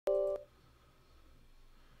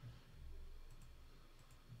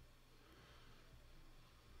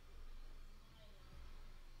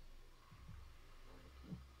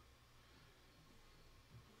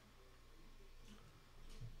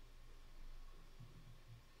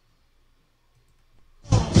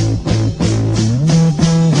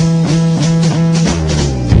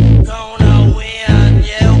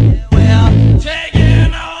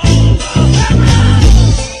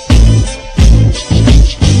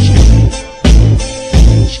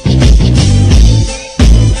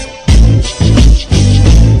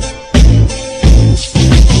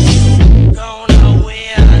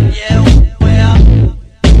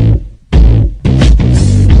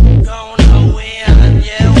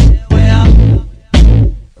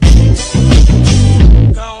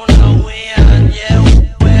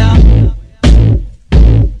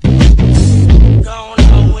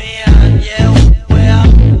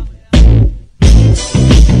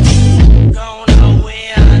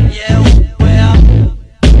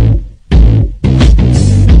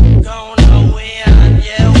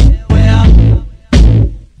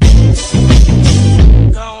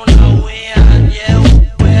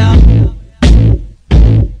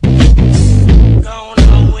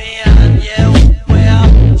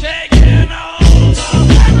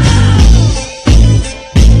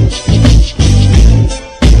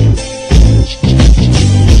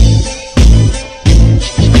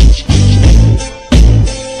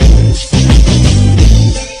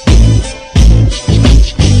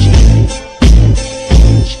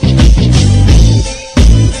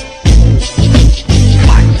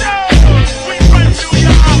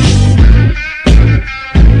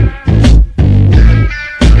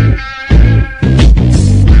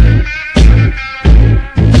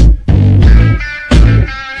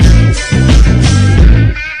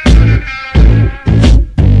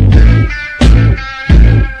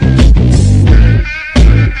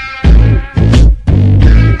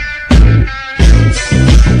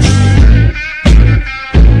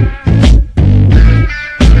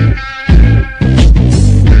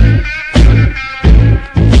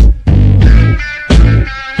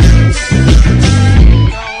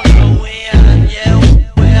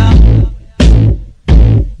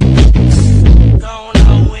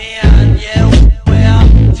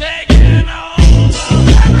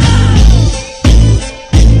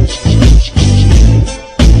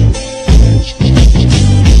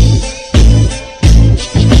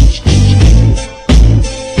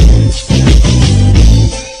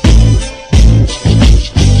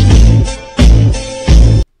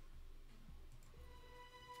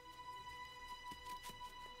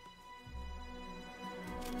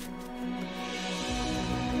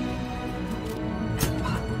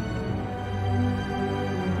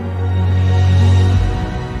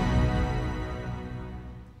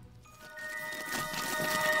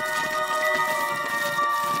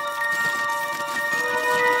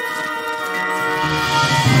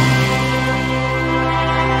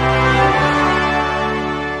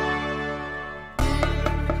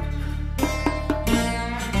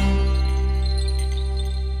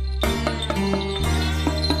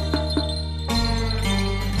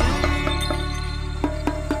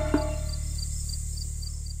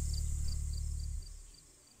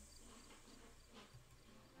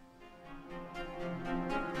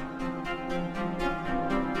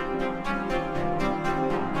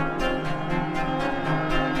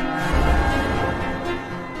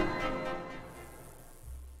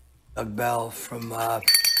Bell from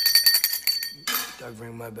Doug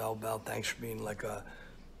Ring My Bell. Bell, thanks for being like a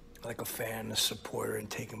fan, a supporter, and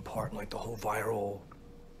taking part in like the whole viral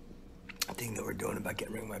thing that we're doing about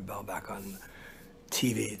getting Ring My Bell back on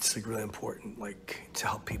TV. It's like really important, like to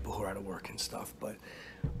help people who are out of work and stuff. But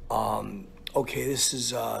okay, this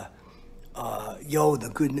is the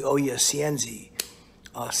good news. Oh yeah, Cienzi.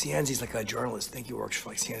 Cienzi's like a journalist. I think he works for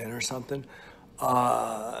like CNN or something.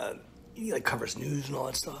 He like covers news and all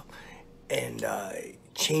that stuff, and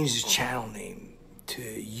changed his channel name to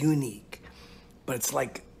Unique. But it's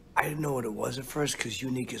like, I didn't know what it was at first because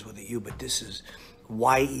Unique is with a U, but this is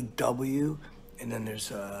YEW, and then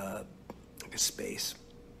there's like a space,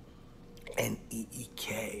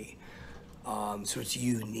 NEEK. So it's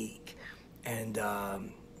Unique, and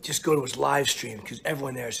just go to his live stream because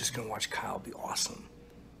everyone there is just gonna watch Kyle be awesome.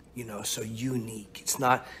 You know, so Unique. It's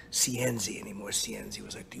not Cienzi anymore. Cienzi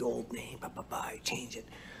was like the old name. I changed it.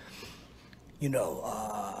 You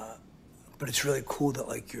know, but it's really cool that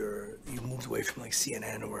like you moved away from like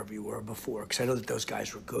CNN or wherever you were before. Because I know that those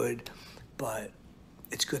guys were good, but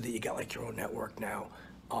it's good that you got like your own network now,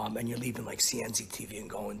 and you're leaving like Cienzi TV and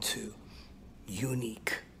going to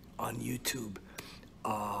Unique on YouTube.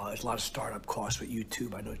 There's a lot of startup costs with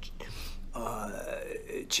YouTube. I know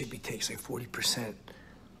Chippy takes like 40%.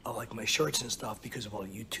 Like my shirts and stuff because of all the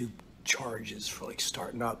YouTube charges for like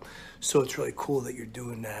starting up. So it's really cool that you're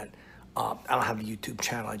doing that. I don't have a YouTube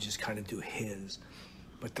channel, I just kind of do his.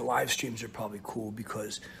 But the live streams are probably cool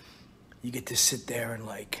because you get to sit there and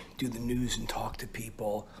like do the news and talk to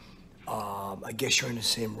people. I guess you're in the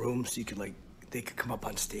same room so you could like, they could come up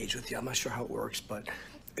on stage with you. I'm not sure how it works, but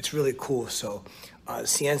it's really cool. So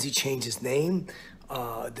Cienzi changed his name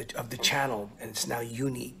of the channel and it's now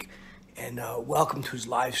Unique. And welcome to his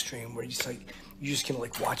live stream where you're just gonna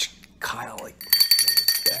like watch Kyle like ring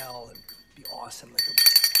his bell and be awesome. Like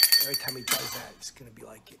every time he does that, it's gonna be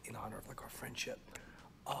like in honor of like our friendship.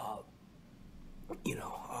 You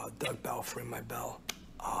know, Doug Bell for Ring My Bell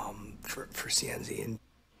for Cienzi and.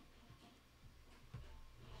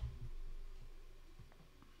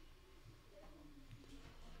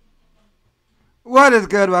 What is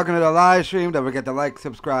good? Welcome to the live stream. Don't forget to like,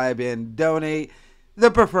 subscribe, and donate. The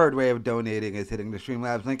preferred way of donating is hitting the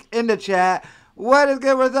Streamlabs link in the chat. What is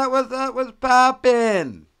good? What's up? What's up? What's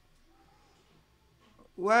poppin'?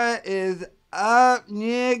 What is up,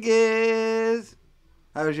 niggas?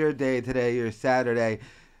 How was your day today? Your Saturday?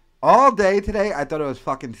 All day today, I thought it was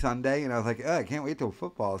fucking Sunday, and I was like, oh, I can't wait till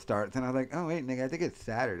football starts. And I was like, oh, wait, nigga, I think it's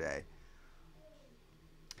Saturday.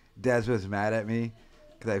 Des was mad at me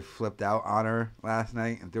because I flipped out on her last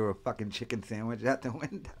night and threw a fucking chicken sandwich out the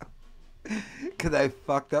window. Because I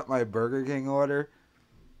fucked up my Burger King order.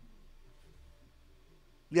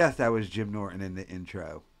 Yes, that was Jim Norton in the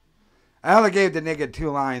intro. I only gave the nigga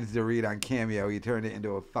 2 lines to read on Cameo. He turned it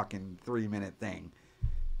into a fucking 3-minute thing.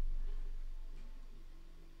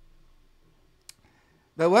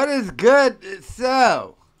 But what is good?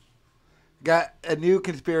 So, got a new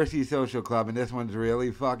Conspiracy Social Club, and this one's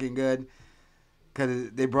really fucking good.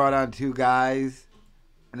 Because they brought on 2 guys,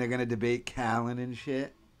 and they're going to debate Callen and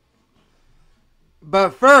shit.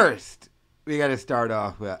 But first, we got to start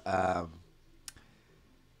off with,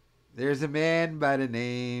 there's a man by the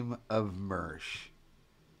name of Mersh.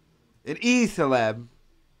 An E-celeb,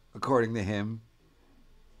 according to him.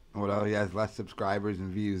 Although he has less subscribers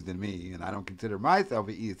and views than me, and I don't consider myself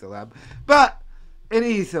an E-celeb, but an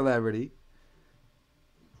E-celebrity.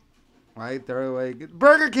 Right? Throw away.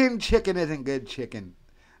 Burger King chicken isn't good chicken.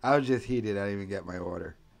 I was just heated. I didn't even get my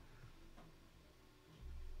order.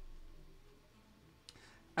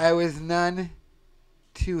 I was none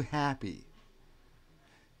too happy.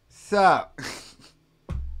 So,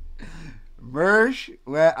 Mersh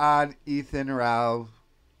went on Ethan Ralph,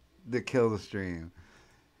 the Killstream.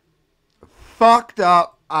 Fucked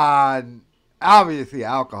up on, obviously,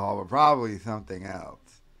 alcohol, but probably something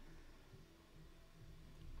else.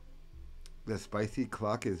 The spicy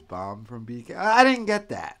cluck is bomb from BK. I didn't get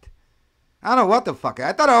that. I don't know what the fuck.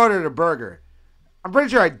 I thought I ordered a burger. I'm pretty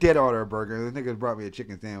sure I did order a burger. The niggas brought me a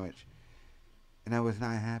chicken sandwich. And I was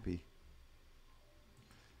not happy.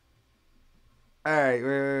 Alright,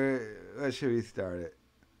 where should we start it?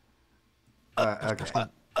 Okay.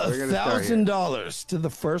 $1,000 to the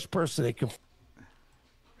first person they can.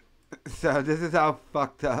 So this is how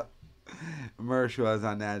fucked up Mersh was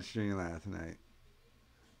on that stream last night.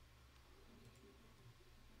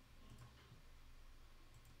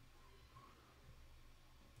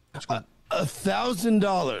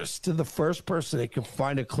 $1,000 to the first person that can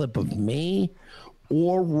find a clip of me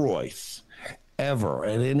or Royce ever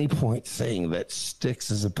at any point saying that Styx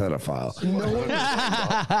is a pedophile. No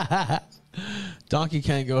one Donkey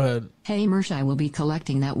Kang, go ahead. Hey Mersh, I will be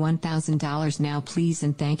collecting that $1,000 now, please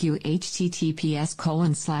and thank you.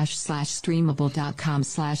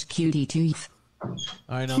 https://streamable.com/QD2. All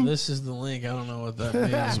right, now this is the link. I don't know what that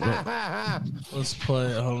means, but let's play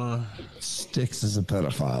it. Hold on. Sticks is a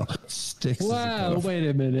pedophile. Sticks Wow, wait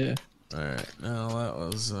a minute. All right, now that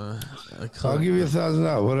was a clip. I'll give you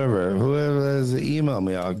 $1,000, whatever. Whoever has to email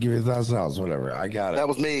me, I'll give you $1,000, whatever. I got it. That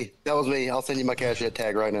was me. I'll send you my cash app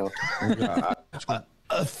tag right now.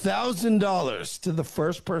 $1,000 To the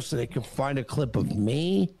first person that can find a clip of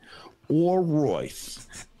me or Royce.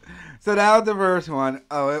 So that was the first one.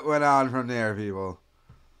 Oh, it went on from there, people.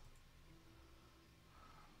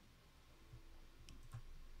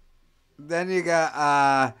 Then you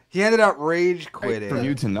got, he ended up rage quitting. From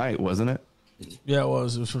you tonight, wasn't it? Yeah, it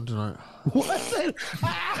was. It was from tonight. What's it? All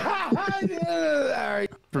right.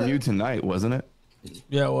 From you tonight, wasn't it?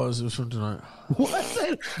 Yeah, it was. It was from tonight. What's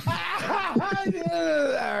it? All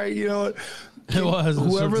right, you know what? It was. It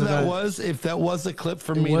was Whoever from that tonight. was, if that was a clip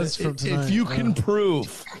from It me, was from tonight, if you can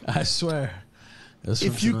prove, I swear. It was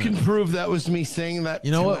from if you tonight. can prove that was me saying that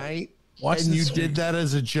You know what? tonight, Watch and the you screen. did that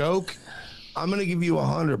as a joke, I'm gonna give you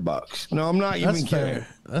 $100. No, I'm not That's even fair. kidding.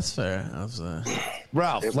 That's fair. That's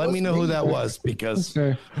Ralph, It let was me know who me. that was because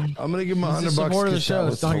I'm gonna give him $100. Support of the 'cause show.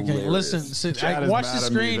 that It's was Donkey Kong. hilarious. Listen, Chad is watch the mad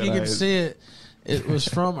at me screen. that You can I- see it. It was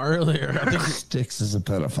from earlier. I think. Sticks is a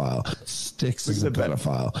pedophile. Sticks is a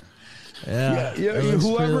pedophile. Yeah. Yeah, it looks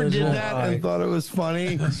whoever pretty did legit. that and thought it was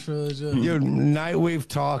funny, That's pretty legit.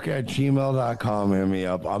 nightwavetalk@gmail.com. Hit me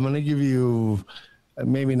up. I'm gonna give you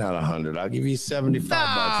maybe not 100. I'll give you $75. I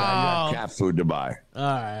got cat food to buy. All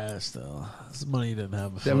right, still, it's money you didn't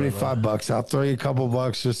have before. 75 bucks. I'll throw you a couple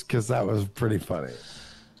bucks just because that was pretty funny.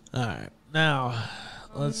 All right, now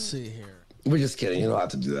let's see here. We're just kidding. You don't have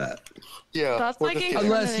to do that. Yeah. That's we're like just kidding.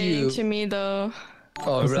 incriminating to me, though.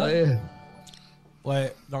 Oh, really?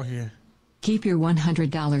 Wait, Donkey. Keep your $100,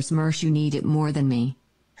 Mersh, you need it more than me.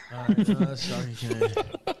 All right, no, that's Donkey Kong.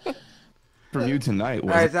 From you tonight, All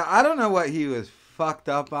wasn't right, so I don't know what he was fucked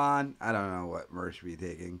up on. I don't know what Mersh be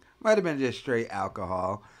taking. Might have been just straight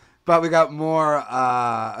alcohol. But we got more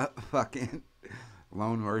fucking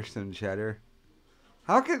Lone Mersh than Cheddar.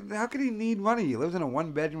 How could he need money? He lives in a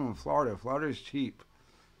one-bedroom in Florida. Florida is cheap.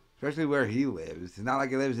 Especially where he lives. It's not like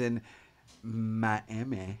he lives in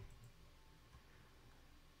Miami.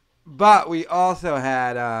 But we also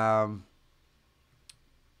had all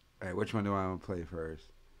right, which one do I want to play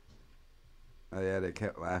first? Oh yeah, they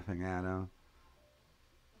kept laughing at him.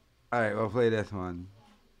 Alright, we'll play this one.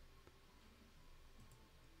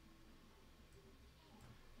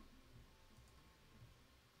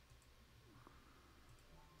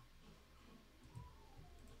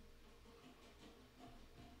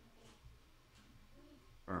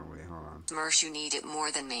 Oh wait, hold on. Mersh, you need it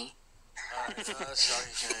more than me. All right, no,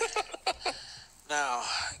 that's Donkey Kong. Now,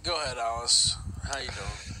 go ahead, Alice. How you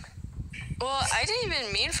doing? Well, I didn't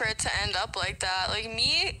even mean for it to end up like that. Like,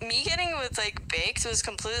 me getting with, like, baked was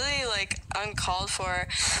completely, like, uncalled for.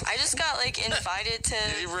 I just got, like, invited to...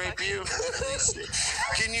 Did he rape you?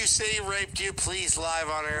 Can you say he raped you, please, live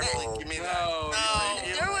on air? Like, give me that. No,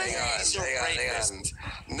 there was... He's a rapist.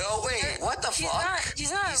 No, wait, what the fuck?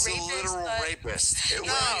 He's not a He's a rapist, literal but... rapist.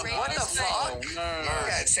 No, what the fuck?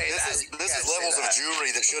 This is levels of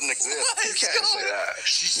jewelry that shouldn't exist. You can't say that.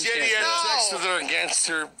 She said he had sex with her against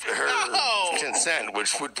her consent,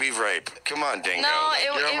 which would be rape. Come on, Dingo. No, Like,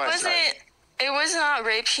 you're on it my wasn't... side. It was not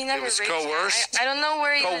rape. He never was raped coerced? me. I don't know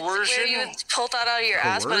where you Coercion? pulled that out of your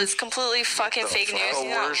ass, but it's Coerced? completely fucking fake news. He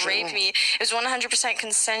did not Coercion? rape me. It was 100%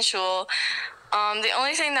 consensual. The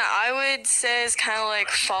only thing that I would say is kind of like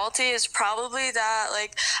faulty is probably that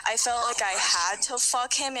like I felt like I had to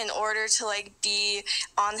fuck him in order to like be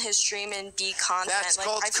on his stream and be content. That's like,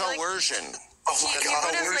 called I feel coercion. Oh my Like, he God.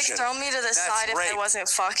 would have like thrown me to the side if I rape. wasn't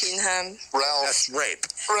fucking him. Ralph, That's rape.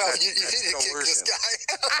 you need to kick this guy.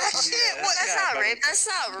 That's not rape. That's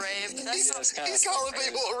not rape. That's not. He's calling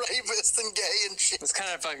people a rapist and gay and shit. It's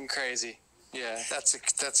kind of fucking crazy. Yeah.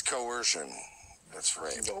 That's coercion. That's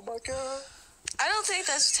rape. Oh my God. I don't think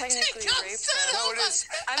that's technically rape. Though. No, it is.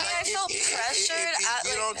 I mean, I felt pressured If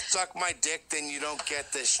you at don't suck my dick, then you don't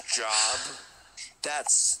get this job.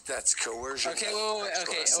 That's coercion. Okay,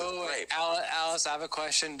 That's wait. rape. Alice, I have a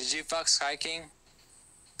question. Did you fuck Sky King?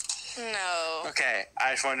 No. Okay,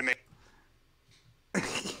 I just wanted to make.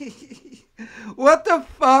 What the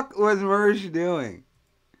fuck was Mersh doing?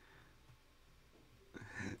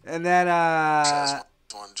 And then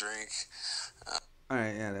One drink. all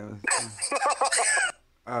right, yeah, that was.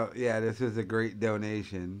 Oh yeah, this was a great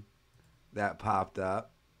donation that popped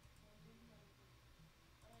up.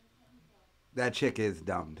 That chick is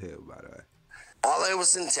dumb too, by the way. While I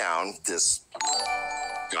was in town, this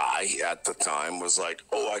guy at the time was like,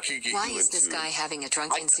 "Oh, I could get Why you is this into." guy having a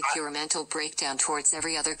drunk, insecure mental breakdown towards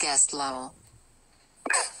every other guest, lol?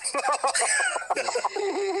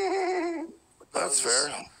 That's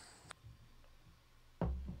fair.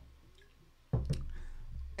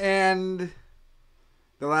 And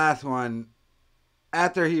the last one,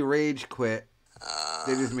 after he rage quit,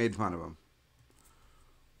 they just made fun of him.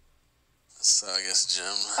 So I guess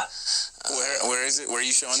Jim. Where is it? Where are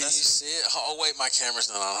you showing Can this? you see it? Oh wait, my camera's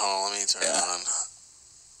not on. Hold on, let me turn it on.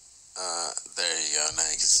 There you go. Now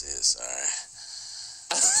you can see it. Sorry.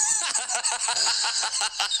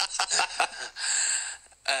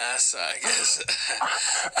 So I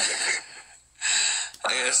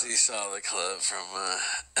guess you saw the clip from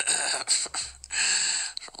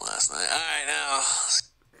from last night. All right, now.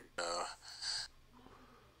 Go.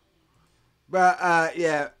 But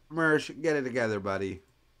yeah, Mersh, get it together, buddy.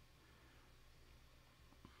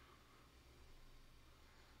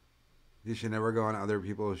 You should never go on other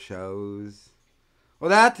people's shows.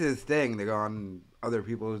 Well, that's his thing. They go on other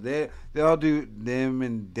people's. They all do them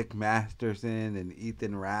and Dick Masterson and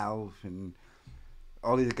Ethan Ralph and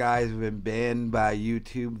all these guys have been banned by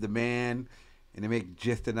YouTube, the man, and they make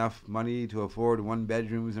just enough money to afford 1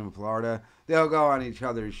 bedrooms in Florida. They'll go on each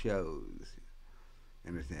other's shows.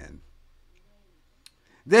 Understand?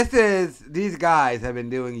 These guys have been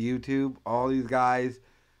doing YouTube, all these guys,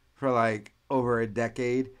 for like over a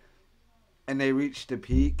decade, and they reached a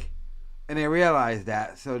peak, and they realized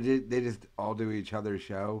that, so they just all do each other's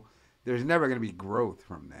show. There's never going to be growth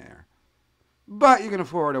from there. But you can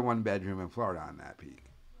afford a 1 bedroom in Florida on that peak.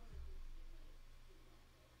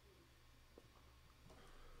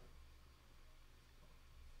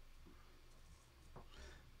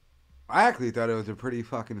 I actually thought it was a pretty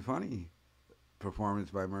fucking funny performance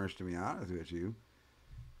by Mersh, to be honest with you.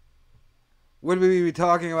 Would we be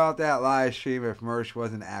talking about that live stream if Mersh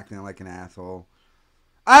wasn't acting like an asshole?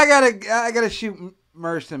 I gotta shoot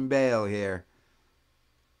Mersh some bail here.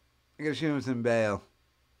 I gotta shoot him some bail.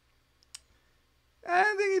 I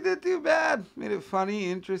don't think he did too bad. Made it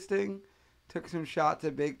funny, interesting. Took some shots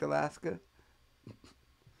at Baked Alaska.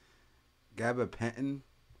 Gabapentin.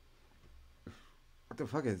 What the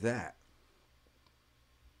fuck is that?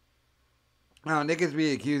 Oh, niggas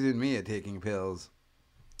be accusing me of taking pills.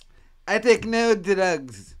 I take no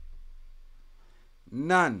drugs.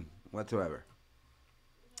 None whatsoever.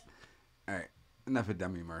 Alright. Enough of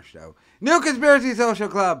dummy Mersh, though. New Conspiracy Social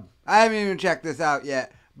Club. I haven't even checked this out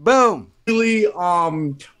yet. Boom. Really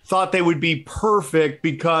thought they would be perfect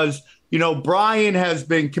because, you know, Bryan has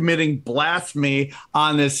been committing blasphemy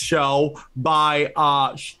on this show by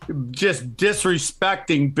just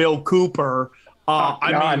disrespecting Bill Cooper.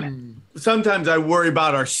 I mean, sometimes I worry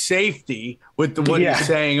about our safety with what he's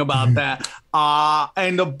saying about that.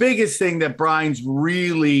 And the biggest thing that Bryan's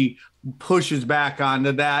really pushes back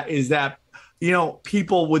onto that is that, you know,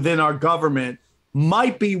 people within our government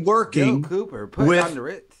might be working Bill Cooper, put with under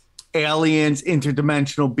it. aliens,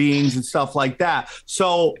 interdimensional beings, and stuff like that.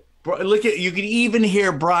 So look at, you can even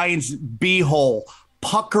hear Bryan's beehole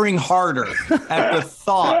puckering harder at the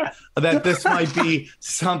thought that this might be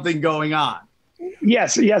something going on.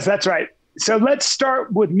 Yes, that's right. So let's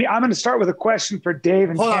start with me. I'm going to start with a question for Dave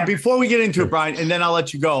and Hold Cam. on, before we get into it, Bryan, and then I'll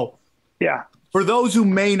let you go. Yeah. For those who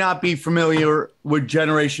may not be familiar with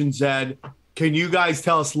Generation Z, can you guys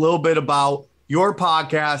tell us a little bit about your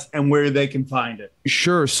podcast and where they can find it?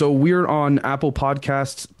 Sure. So we're on Apple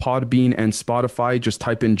Podcasts, Podbean, and Spotify. Just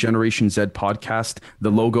type in Generation Z Podcast, the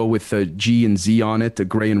logo with the G and Z on it, the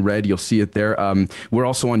gray and red. You'll see it there. We're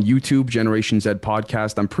also on YouTube, Generation Z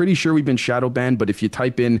Podcast. I'm pretty sure we've been shadow banned, but if you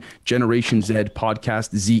type in Generation Z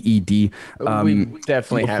Podcast, ZED, we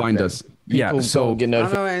definitely you'll find us. Yeah. So I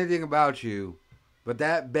don't know anything about you, but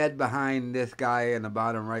that bed behind this guy in the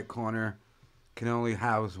bottom right corner can only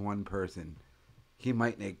house one person. He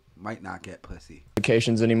might not get pussy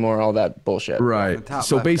anymore, all that bullshit. Right.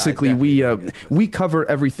 So basically, we cover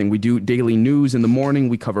everything. We do daily news in the morning.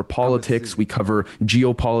 We cover politics. We cover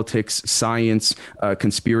geopolitics, science,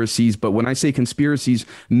 conspiracies. But when I say conspiracies,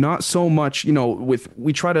 not so much, you know,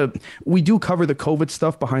 we do cover the COVID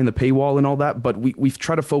stuff behind the paywall and all that, but we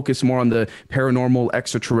try to focus more on the paranormal,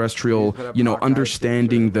 extraterrestrial, you know,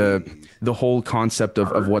 understanding the whole concept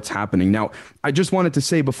of what's happening. Now, I just wanted to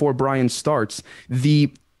say before Bryan starts,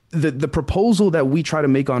 the proposal that we try to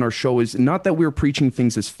make on our show is not that we're preaching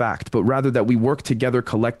things as fact, but rather that we work together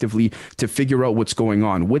collectively to figure out what's going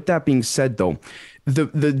on. With that being said, though,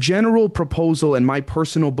 the general proposal and my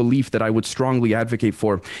personal belief that I would strongly advocate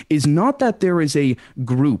for is not that there is a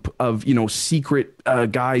group of, secret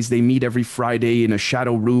guys, they meet every Friday in a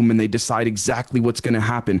shadow room and they decide exactly what's going to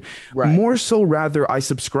happen. Right. More so, rather, I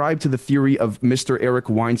subscribe to the theory of Mr. Eric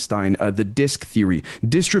Weinstein, the DISC theory,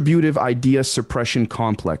 distributive idea suppression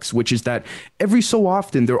complex, which is that every so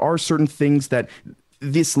often there are certain things that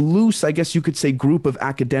this loose, I guess you could say, group of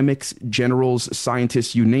academics, generals,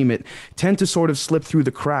 scientists, you name it, tend to sort of slip through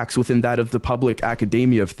the cracks within that of the public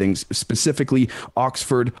academia of things, specifically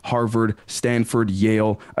Oxford, Harvard, Stanford,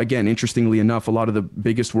 Yale. Again, interestingly enough, a lot of the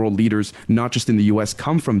biggest world leaders, not just in the US,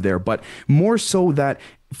 come from there, but more so that,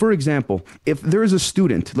 for example, if there is a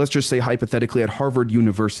student, let's just say hypothetically at Harvard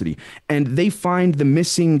University, and they find the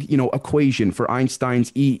missing, equation for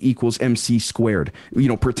Einstein's E equals mc squared,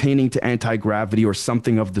 pertaining to anti-gravity or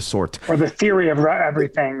something of the sort. Or the theory of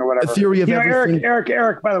everything or whatever. The theory of everything.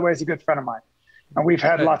 Eric, by the way, is a good friend of mine. And we've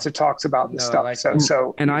had lots of talks about this stuff.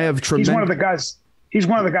 And I have tremendous... He's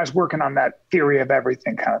one of the guys working on that theory of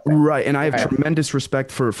everything kind of thing. Right, and I have tremendous respect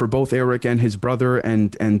for both Eric and his brother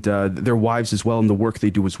and their wives as well, and the work they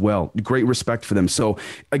do as well. Great respect for them. So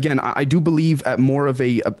again, I do believe at more of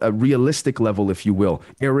a realistic level, if you will,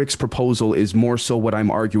 Eric's proposal is more so what I'm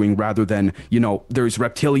arguing rather than, there's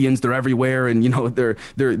reptilians, they're everywhere, and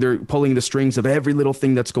they're pulling the strings of every little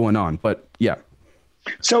thing that's going on. But yeah.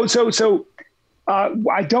 So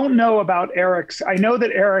I don't know about Eric's. I know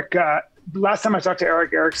that Eric. Last time I talked to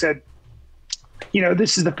Eric, Eric said,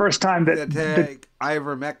 this is the first time that the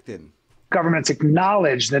ivermectin governments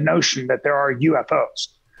acknowledge the notion that there are UFOs.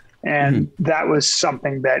 And that was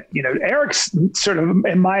something that, Eric's sort of,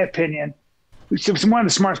 in my opinion, he's one of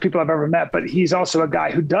the smartest people I've ever met, but he's also a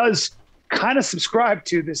guy who does kind of subscribe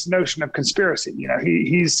to this notion of conspiracy.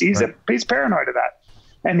 He's paranoid of that.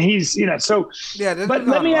 And he's, but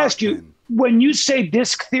let me ask you, when you say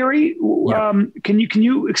disc theory, can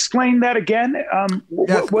you explain that again?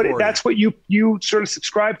 That's what you sort of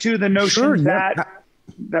subscribe to, the notion that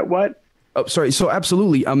what? Oh, sorry. So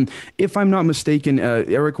absolutely. If I'm not mistaken,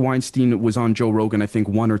 Eric Weinstein was on Joe Rogan, I think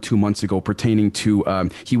 1 or 2 months ago, pertaining to,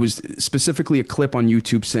 he was specifically a clip on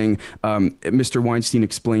YouTube saying, Mr. Weinstein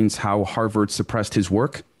explains how Harvard suppressed his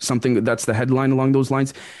work. Something that's the headline along those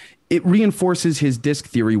lines. It reinforces his DISC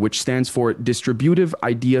theory, which stands for Distributive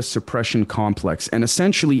Idea Suppression Complex. And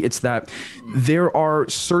essentially, it's that there are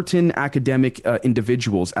certain academic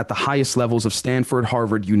individuals at the highest levels of Stanford,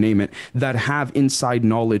 Harvard, you name it, that have inside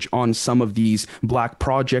knowledge on some of these black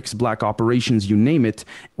projects, black operations, you name it,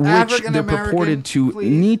 which they're purported to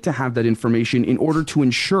need to have that information in order to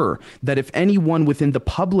ensure that if anyone within the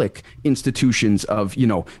public institutions of,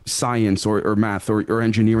 science or math or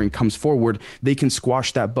engineering comes forward, they can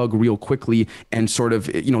squash that bug real quickly and sort of,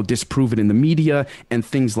 disprove it in the media and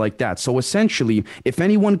things like that. So essentially, if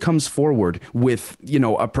anyone comes forward with,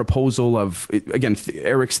 a proposal of, again,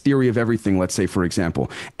 Eric's theory of everything, let's say, for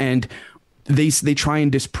example, and they try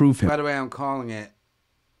and disprove him. By the way, I'm calling it,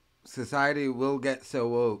 society will get so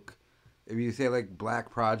woke. If you say like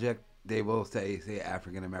Black Project, they will say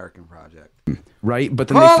African American Project. Right? But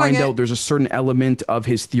then they find out there's a certain element of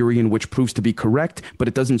his theory in which proves to be correct, but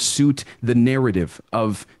it doesn't suit the narrative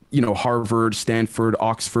of Harvard, Stanford,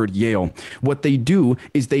 Oxford, Yale. What they do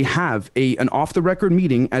is they have an off-the-record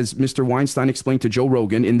meeting, as Mr. Weinstein explained to Joe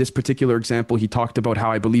Rogan. In this particular example, he talked about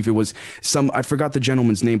how I believe it was I forgot the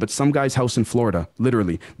gentleman's name, but some guy's house in Florida,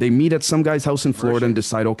 literally. They meet at some guy's house in Florida and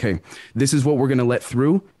decide, okay, this is what we're going to let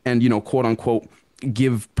through and, quote unquote,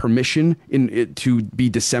 give permission to be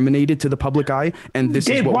disseminated to the public eye. And this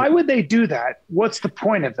Dave, is why would they do that? What's the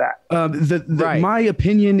point of that? My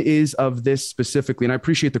opinion is of this specifically, and I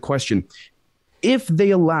appreciate the question. If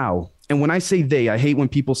they allow, and when I say they, I hate when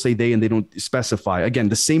people say they and they don't specify. Again,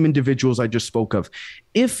 the same individuals I just spoke of.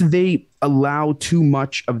 If they allow too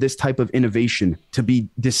much of this type of innovation to be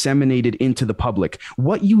disseminated into the public,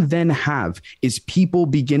 what you then have is people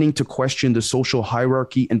beginning to question the social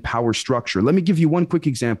hierarchy and power structure. Let me give you one quick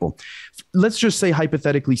example. Let's just say,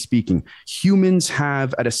 hypothetically speaking, humans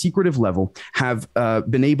have, at a secretive level, have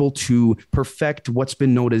been able to perfect what's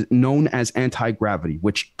been known as anti-gravity,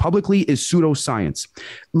 which publicly is pseudoscience.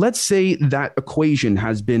 Let's say that equation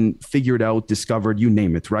has been figured out, discovered, you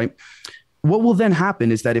name it, right? What will then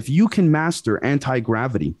happen is that if you can master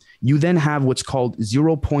anti-gravity, you then have what's called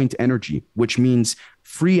 0-point energy, which means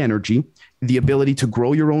free energy, the ability to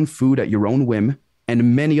grow your own food at your own whim,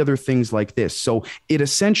 and many other things like this. So it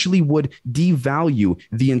essentially would devalue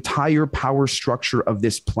the entire power structure of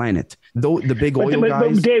this planet. Though the big oil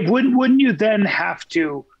guys... But Dave, wouldn't you then have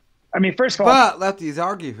to... I mean, first of all... But lefties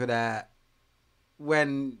argue for that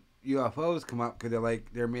when UFOs come up because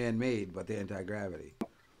they're man-made, but they're anti-gravity.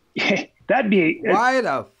 That'd be why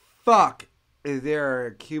the fuck is there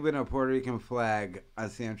a Cuban or Puerto Rican flag on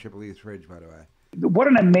Sam Tripoli's fridge? By the way, what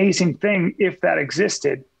an amazing thing if that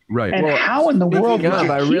existed. Right. And how in the world would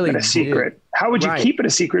you keep it a secret? How would you keep it a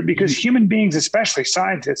secret? Because human beings, especially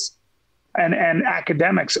scientists and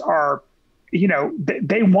academics, are,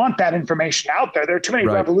 they want that information out there. There are too many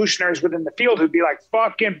revolutionaries within the field who'd be like,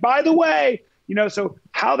 fucking, by the way, so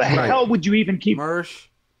how the hell would you even keep Mersh?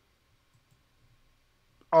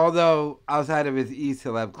 Although outside of his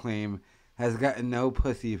E-celeb claim, has gotten no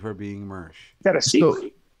pussy for being Mersh. That a secret? So,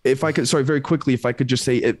 if I could, very quickly, if I could just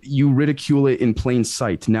say, you ridicule it in plain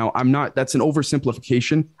sight. Now, that's an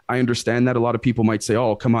oversimplification. I understand that a lot of people might say,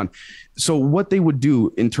 oh, come on. So what they would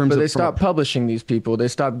do in terms but of... they stop publishing these people. They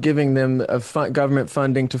stop giving them government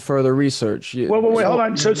funding to further research. Well, wait, hold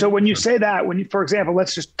on. So when you say that, for example,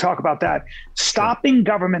 let's just talk about that. Stopping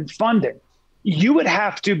government funding, you would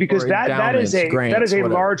have to, because that is a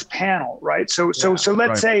large panel, right? So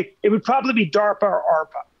let's say it would probably be DARPA or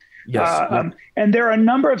ARPA. Yes. And there are a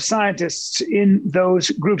number of scientists in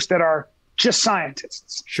those groups that are just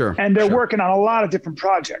scientists. Sure. And they're working on a lot of different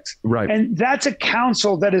projects. Right. And that's a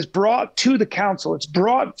council that is brought to the council. It's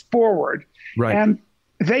brought forward. Right. And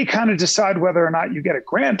they kind of decide whether or not you get a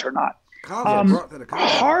grant or not.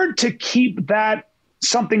 Hard to keep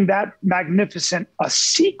something that magnificent a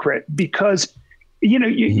secret, because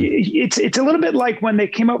it's a little bit like when they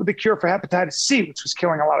came up with the cure for hepatitis C, which was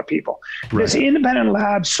killing a lot of people. Right. This independent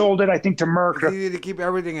lab sold it, I think, to Merck. It's easy to keep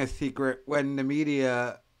everything a secret when the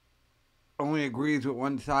media only agrees with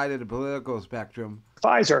one side of the political spectrum.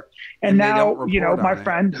 Pfizer. And now, my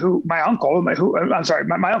friend my uncle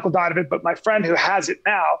died of it, but my friend who has it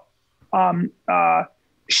now,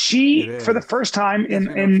 she, for the first time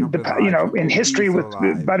in history with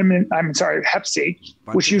Hep C,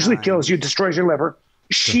 which usually kills you, destroys your liver.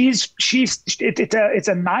 It's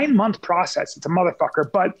a 9-month process. It's a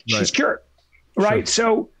motherfucker, but she's cured. Right.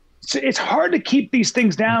 So it's hard to keep these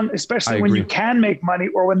things down, especially when you can make money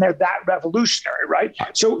or when they're that revolutionary. Right.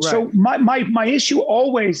 So my issue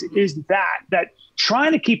always is that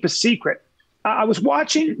trying to keep a secret. I was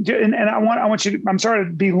watching, and I want you. I'm sorry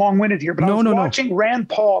to be long-winded here, but I was watching Rand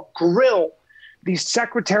Paul grill the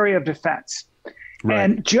Secretary of Defense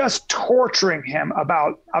and just torturing him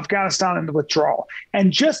about Afghanistan and the withdrawal,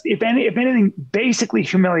 and just if anything, basically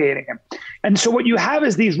humiliating him. And so what you have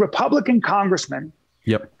is these Republican congressmen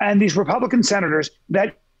and these Republican senators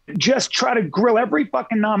that just try to grill every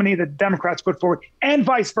fucking nominee that Democrats put forward, and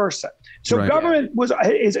vice versa. So government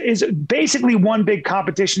is basically one big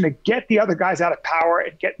competition to get the other guys out of power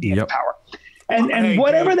and get me into power. And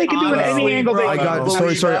whatever they can do in any angle they can. I don't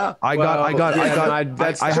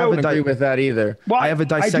agree with that either. Well, I have a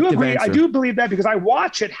dissective answer. I do believe that because I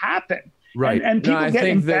watch it happen. Right. And people get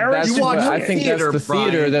embarrassed. I think that's the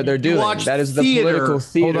theater that they're doing. That is the political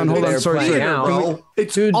theater. Hold on. Sorry.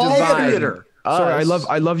 It's all theater. Sorry,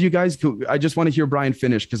 I love you guys. I just want to hear Bryan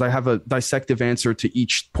finish because I have a dissective answer to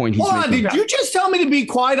each point he's making. Did you just tell me to be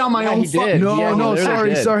quiet on my own? No,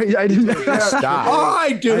 sorry. I didn't. Stop. All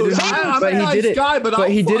right, dude.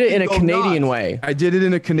 But he did it in a Canadian way. I did it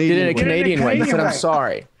in a Canadian way. He said, "I'm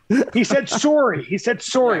sorry." He said sorry. He said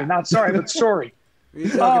sorry, not sorry, but sorry.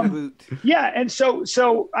 Yeah, and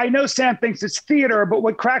so I know Sam thinks it's theater, but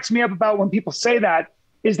what cracks me up about when people say that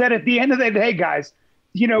is that at the end of the day, guys,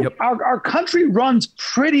 our country runs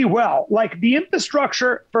pretty well. Like the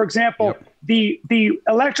infrastructure, for example, the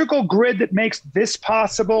electrical grid that makes this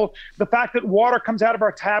possible, the fact that water comes out of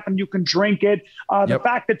our tap and you can drink it, the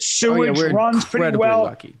fact that sewage runs pretty well.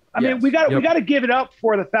 Lucky. I mean, we got to give it up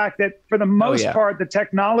for the fact that for the most part, the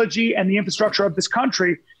technology and the infrastructure of this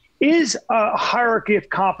country is a hierarchy of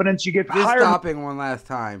competence. You get higher. Stopping one last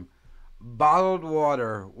time. Bottled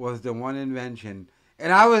water was the one invention,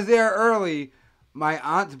 and I was there early. My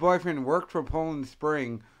aunt's boyfriend worked for Poland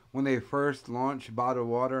Spring when they first launched bottled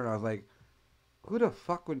water, and I was like, who the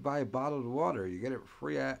fuck would buy bottled water? You get it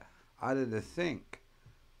free out of the sink.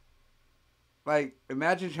 Like,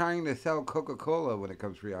 imagine trying to sell Coca-Cola when it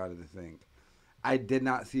comes free out of the sink. I did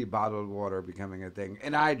not see bottled water becoming a thing,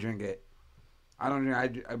 and I drink it. I don't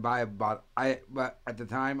drink. I buy a bottle. But at the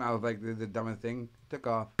time, I was like, this is the dumbest thing. Took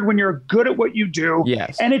off. When you're good at what you do,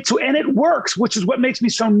 yes, and it works, which is what makes me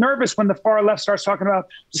so nervous when the far left starts talking about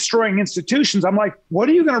destroying institutions. I'm like, what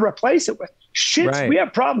are you going to replace it with? We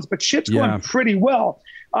have problems, but shit's going pretty well.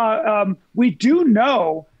 We do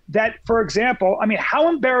know that, for example, I mean, how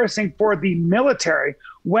embarrassing for the military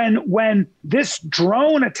when this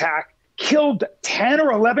drone attack killed 10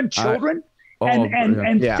 or 11 children.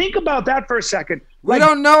 And think about that for a second. We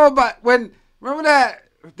don't know about when. Remember that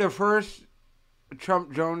the first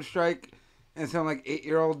Trump drone strike and some like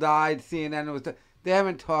 8-year-old died, CNN was. They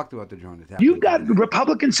haven't talked about the drone attack. You've got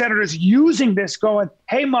Republican senators using this, going,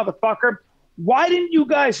 "Hey, motherfucker, why didn't you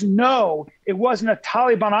guys know it wasn't a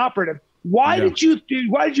Taliban operative? Why did you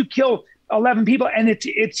kill 11 people?" And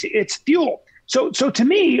it's fuel. So to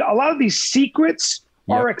me, a lot of these secrets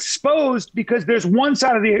are exposed because there's one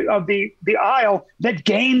side of the aisle that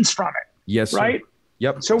gains from it. Yes. Right. Sir.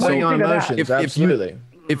 Yep. So what do you think of that? Absolutely.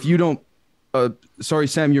 If you don't, sorry,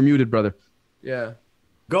 Sam, you're muted, brother. Yeah.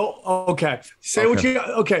 Go. Okay. Say what you.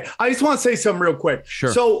 Okay. I just want to say something real quick.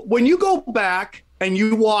 Sure. So when you go back and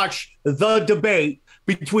you watch the debate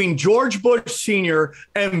between George Bush Sr.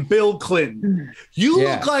 and Bill Clinton, you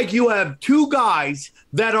look like you have two guys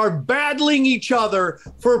that are battling each other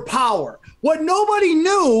for power. What nobody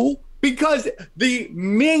knew, because the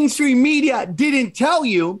mainstream media didn't tell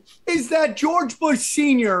you, is that George Bush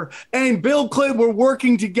Sr. and Bill Clinton were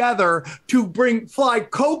working together to fly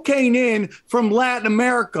cocaine in from Latin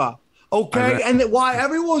America. Okay. And why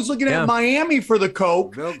everyone was looking at Miami for the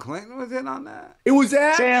coke. Bill Clinton was in on that. It was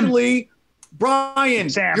actually Bryan.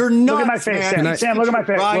 Sam, you're nuts, look at my face, man. Sam, look at my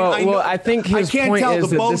face. Bryan, Well, I think his point is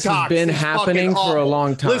that this has been happening for a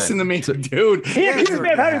long time. Listen to me, dude. He's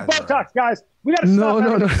been having Botox, guys. We got to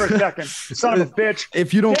stop for a second. Son of a bitch.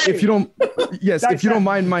 If you don't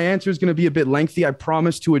mind, my answer is going to be a bit lengthy. I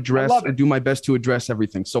promise to address or do my best to address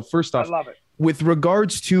everything. So first off, with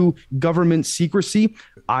regards to government secrecy,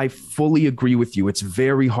 I fully agree with you. It's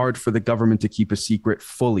very hard for the government to keep a secret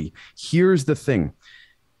fully. Here's the thing.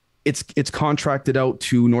 It's contracted out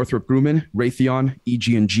to Northrop Grumman, Raytheon,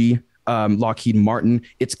 EG&G, Lockheed Martin.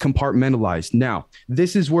 It's compartmentalized. Now,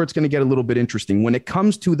 this is where it's going to get a little bit interesting. When it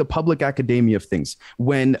comes to the public academia of things,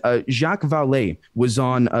 when Jacques Vallée was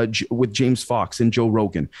on with James Fox and Joe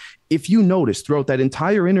Rogan, if you notice throughout that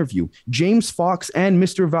entire interview, James Fox and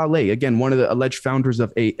Mr. Vallée, again, one of the alleged founders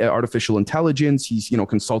of artificial intelligence, he's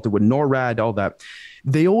consulted with NORAD, all that.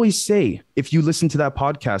 They always say, if you listen to that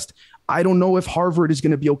podcast, I don't know if Harvard is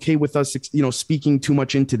going to be okay with us, speaking too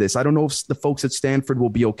much into this. I don't know if the folks at Stanford will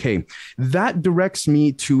be okay. That directs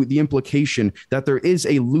me to the implication that there is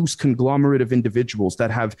a loose conglomerate of individuals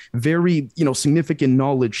that have very, significant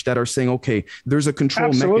knowledge that are saying, okay, there's a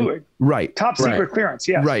control mechanism. Right. Top secret clearance.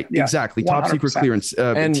 Yes. Right. Yes. Exactly. 100%. Top secret clearance,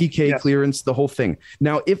 and TK clearance, the whole thing.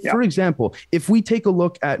 Now, for example, if we take a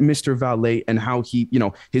look at Mr. Vallée and how he,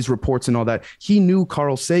 his reports and all that, he knew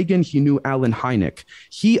Carl Sagan, he knew Alan Hynek.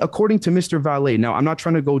 He, according to Mr. Vallée, now I'm not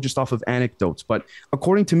trying to go just off of anecdotes, but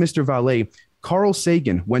according to Mr. Vallée, Carl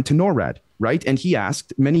Sagan went to NORAD, right? And he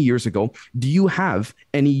asked many years ago, do you have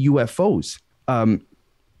any UFOs?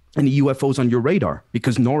 Any UFOs on your radar?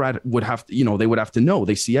 Because NORAD would have to, they would have to know.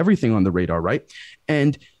 They see everything on the radar, right?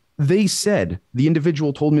 And they said, the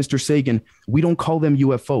individual told Mr. Sagan, we don't call them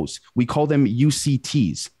UFOs. We call them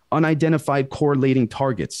UCTs, unidentified correlating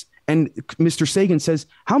targets. And Mr. Sagan says,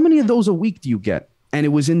 how many of those a week do you get? And it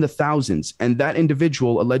was in the thousands. And that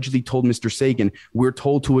individual allegedly told Mr. Sagan, we're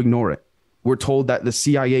told to ignore it. We're told that the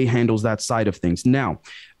CIA handles that side of things. Now,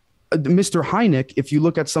 Mr. Hynek, if you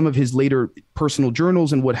look at some of his later personal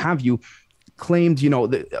journals and what have you, claimed,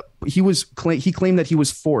 that he claimed that he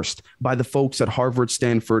was forced by the folks at Harvard,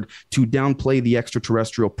 Stanford to downplay the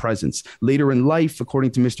extraterrestrial presence. Later in life,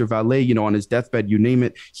 according to Mr. Vallée, on his deathbed, you name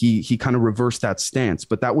it, he kind of reversed that stance.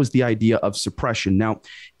 But that was the idea of suppression. Now,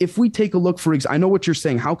 if we take a look, I know what you're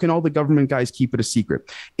saying. How can all the government guys keep it a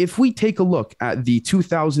secret? If we take a look at the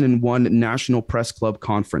 2001 National Press Club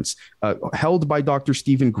Conference held by Dr.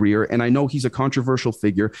 Stephen Greer, and I know he's a controversial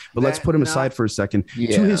figure, but let's put him aside for a second.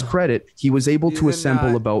 Yeah. To his credit, he was able to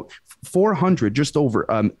assemble about 400, just over,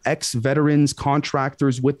 ex-veterans,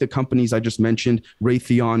 contractors with the companies I just mentioned,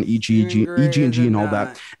 Raytheon, EG&G, and all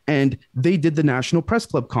that. And they did the National Press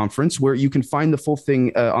Club Conference, where you can find the full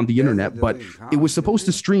thing on the internet, but it was supposed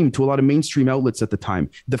to stream to a lot of mainstream outlets at the time.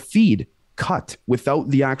 The feed cut without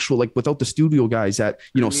the actual, without the studio guys at,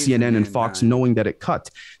 CNN and Fox knowing that it cut.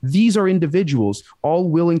 These are individuals all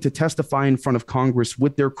willing to testify in front of Congress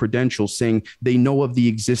with their credentials saying they know of the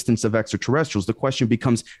existence of extraterrestrials. The question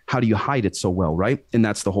becomes, how do you hide it so well, right? And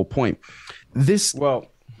that's the whole point. This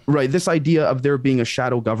idea of there being a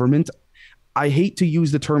shadow government, I hate to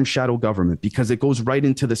use the term shadow government because it goes right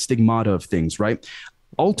into the stigmata of things, right?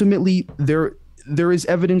 Ultimately, there is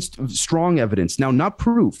evidence, strong evidence. Now, not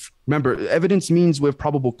proof. Remember, evidence means we have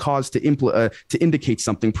probable cause to indicate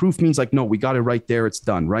something. Proof means no, we got it right there. It's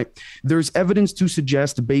done, right? There's evidence to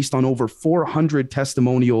suggest, based on over 400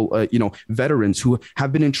 testimonial, veterans who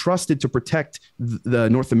have been entrusted to protect the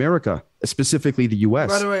North America, specifically the U.S.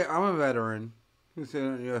 By the way, I'm a veteran who said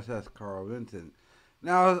on USS Carl Vinson.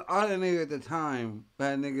 Now, I was on a nigga at the time,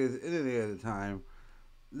 bad niggas in the nigga at the time.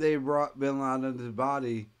 They brought Bin Laden's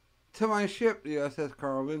body to my ship, the USS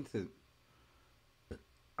Carl Vincent.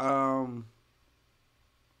 The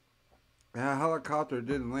helicopter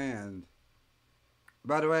didn't land.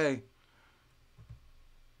 By the way,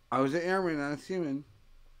 I was an airman, not a seaman.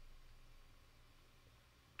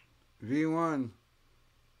 V1.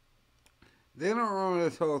 They don't remember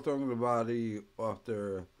this whole throwing the body off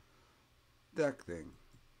their deck thing.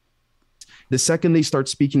 The second they start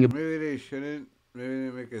speaking about, maybe they shouldn't. Maybe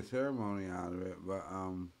they make a ceremony out of it. But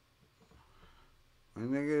my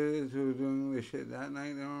niggas who were doing this shit that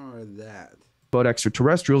night, they don't remember that. about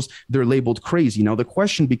extraterrestrials, they're labeled crazy. Now the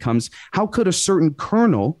question becomes, how could a certain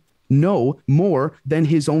colonel know more than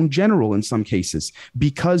his own general in some cases?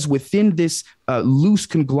 Because within this loose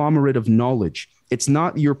conglomerate of knowledge, it's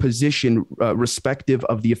not your position respective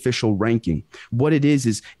of the official ranking. What it is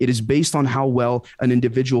it is based on how well an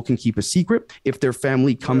individual can keep a secret. If their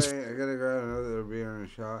family comes... Wait, I gotta grab another beer and a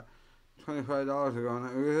shot. $25 ago.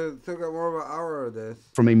 We took up more of an hour of this.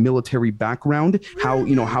 From a military background,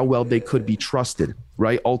 how well they could be trusted,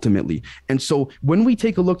 right? Ultimately. And so when we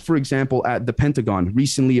take a look, for example, at the Pentagon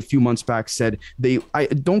recently, a few months back, said I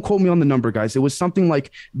don't quote me on the number, guys. It was something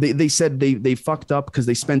like they said they fucked up because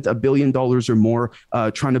they spent $1 billion or more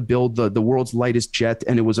trying to build the world's lightest jet,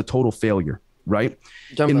 and it was a total failure, right?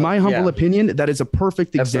 In my humble opinion, that is a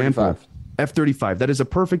perfect example. F-35. That is a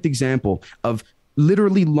perfect example of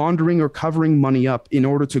literally laundering or covering money up in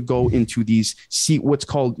order to go into these what's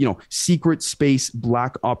called, secret space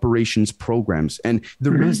black operations programs. And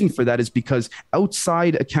the reason for that is because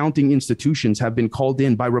outside accounting institutions have been called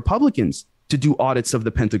in by Republicans to do audits of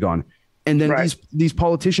the Pentagon. And then these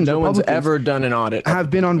politicians, no one's ever done an audit, have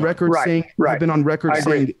been on record saying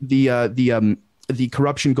the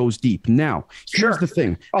corruption goes deep. Now, here's the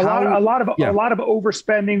thing: a lot of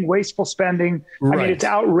overspending, wasteful spending. I mean, it's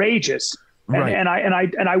outrageous.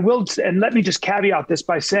 And let me just caveat this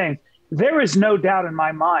by saying there is no doubt in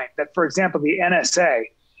my mind that, for example, the NSA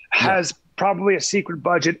has probably a secret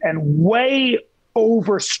budget and way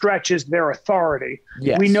overstretches their authority.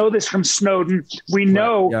 Yes. We know this from Snowden. We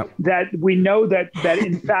know that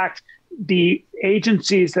in fact the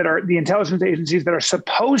agencies that are the intelligence agencies that are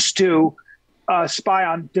supposed to spy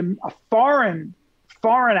on foreign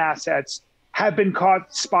assets have been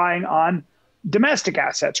caught spying on domestic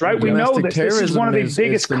assets, right? We know this. This is one of the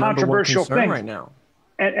biggest controversial things right now.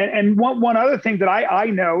 And one other thing that I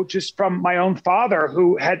know just from my own father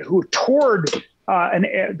who toured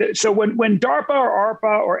so when DARPA or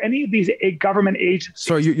ARPA or any of these government agencies.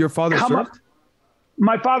 So your father served?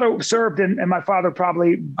 My father served, and my father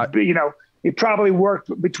probably he probably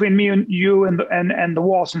worked between me and you and the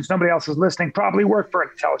wall, since nobody else is listening. Probably worked for an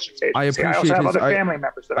intelligence agency. I also have other family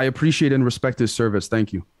members. I appreciate and respect his service.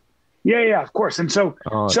 Thank you. Yeah, of course. And so,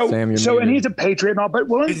 and he's a patriot and all, but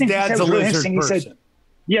one of the things he said was really interesting. He said,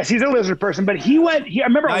 yes, he's a lizard person, but I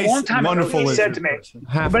remember a long time ago, he said to me,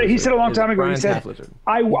 he said a long time ago, he said,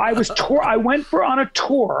 I went on a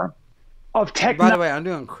tour of technology. By the way, I'm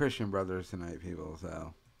doing Christian Brothers tonight, people,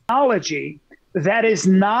 so. Technology that is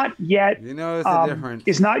not yet,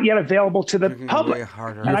 is not yet available to the public.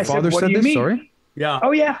 And Your father said this, sorry? Yeah. Oh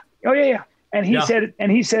yeah. And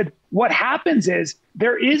he said, what happens is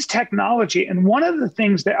there is technology. And one of the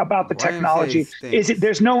things about the technology is that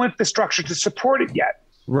there's no infrastructure to support it yet.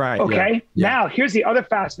 Right. Okay. Yeah. Now, here's the other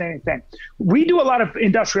fascinating thing. We do a lot of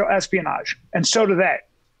industrial espionage, and so do they.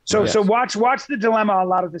 So watch the dilemma a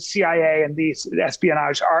lot of the CIA and these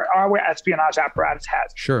espionage, our espionage apparatus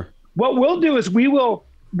has. Sure. What we'll do is we'll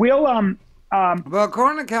well,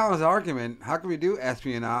 according to Callen's argument, how can we do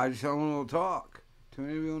espionage? Someone will talk. Too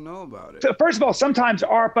many people know about it. So first of all, sometimes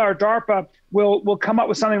ARPA or DARPA will come up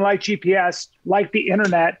with something like GPS, like the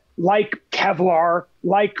internet, like Kevlar,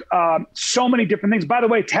 like so many different things. By the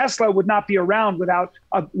way, Tesla would not be around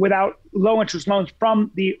without low interest loans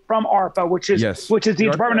from ARPA, which is the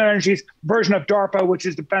Department of Energy's version of DARPA, which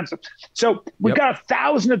is defensive. So we've got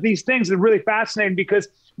 1,000 of these things that are really fascinating because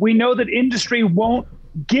we know that industry won't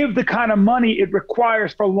give the kind of money it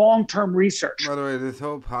requires for long-term research. By the way, this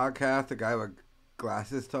whole podcast, the guy with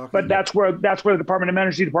glasses talking. But that's where the Department of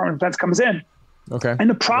Energy, Department of Defense comes in. Okay. And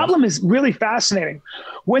the problem is really fascinating.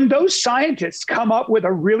 When those scientists come up with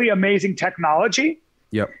a really amazing technology,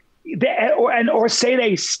 or say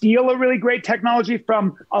they steal a really great technology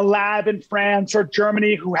from a lab in France or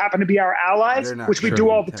Germany who happen to be our allies, which we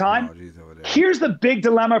do all the time. Here's the big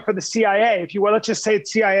dilemma for the CIA, if you will. Let's just say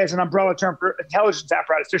CIA is an umbrella term for intelligence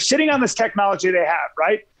apparatus. They're sitting on this technology they have,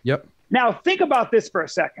 right? Yep. Now, think about this for a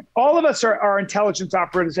second. All of us are intelligence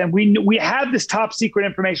operators, and we have this top secret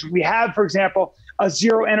information. We have, for example, a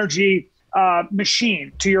zero energy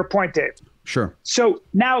machine, to your point, Dave. Sure. So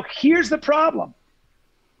now here's the problem.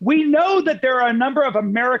 We know that there are a number of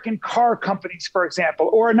American car companies, for example,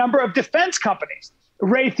 or a number of defense companies,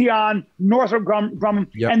 Raytheon, Northrop Grumman,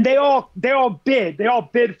 and they all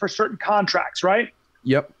bid for certain contracts, right?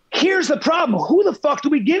 Yep. Here's the problem. Who the fuck do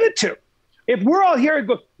we give it to? If we're all here,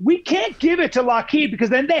 we can't give it to Lockheed because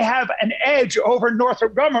then they have an edge over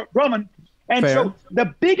Northrop Grumman. And so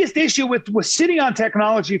the biggest issue with sitting on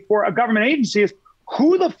technology for a government agency is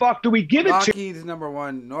who the fuck do we give it to? Lockheed's number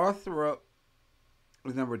one. Northrop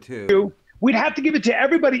is number two. We'd have to give it to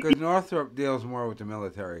everybody. Because Northrop deals more with the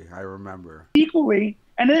military, I remember. Equally.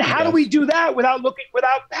 And then how do we do that without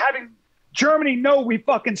having Germany know we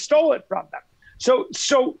fucking stole it from them? So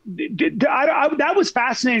that was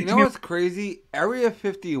fascinating. You know what's crazy? Area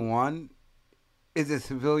 51 is a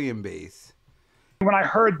civilian base. When I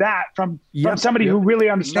heard that from somebody who really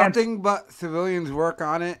understands. Nothing but civilians work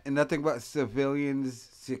on it, and nothing but civilians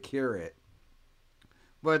secure it.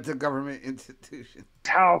 But it's a government institution.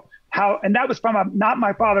 How and that was from not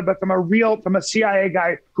my father, but from a CIA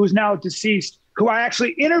guy who's now deceased, who I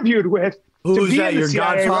actually interviewed with. Who's that? Your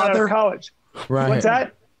CIA godfather? Right out of college. Right. What's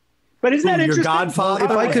that? But isn't that your interesting? godfather?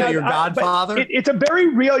 If I could, your godfather? It's a very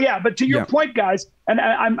real, But to your point, guys, and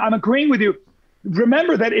I'm agreeing with you.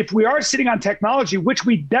 Remember that if we are sitting on technology, which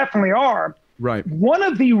we definitely are, right? One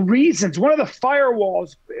of the reasons, one of the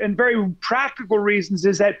firewalls, and very practical reasons,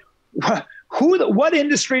 is that what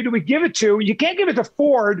industry do we give it to? You can't give it to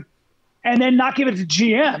Ford and then not give it to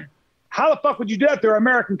GM. How the fuck would you do that? There are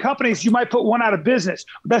American companies. You might put one out of business.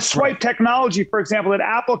 The swipe technology, for example, that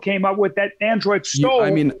Apple came up with, that Android stole.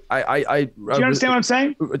 I mean, do you understand what I'm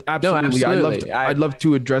saying? Absolutely. No, absolutely. I'd love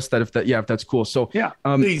to address that if that's cool. So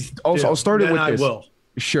please. I'll start it with I this. will.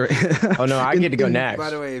 Sure. Oh no, I get to go next. By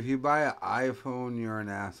the way, if you buy an iPhone, you're an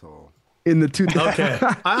asshole. In the two. Okay.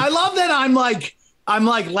 I love that. I'm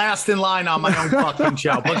like last in line on my own fucking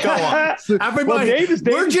show, but go on. Everybody,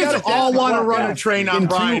 we're just all want to run a train on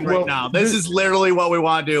Bryan right now. This is literally what we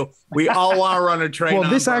want to do. We all want to run a train on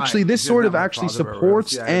Bryan. This sort of actually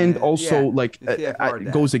supports and also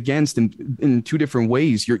goes against in two different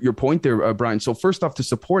ways. Your point there, Bryan. So first off, to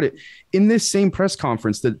support it, in this same press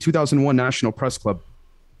conference, the 2001 National Press Club,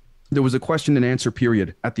 there was a question and answer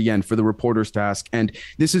period at the end for the reporters to ask. And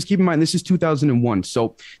keep in mind, this is 2001.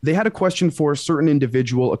 So they had a question for a certain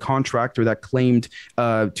individual, a contractor that claimed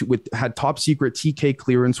had top secret TK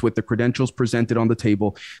clearance with the credentials presented on the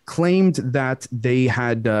table, claimed that they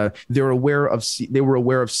were aware of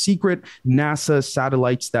secret NASA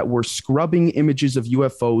satellites that were scrubbing images of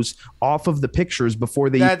UFOs off of the pictures before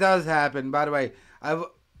they. That does happen. By the way, I'm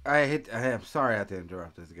sorry I have to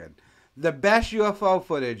interrupt this again. The best UFO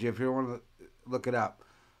footage, if you want to look it up,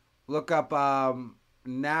 look up NASA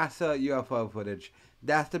UFO footage.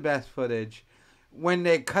 That's the best footage. When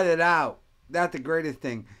they cut it out, that's the greatest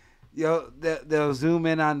thing. They'll zoom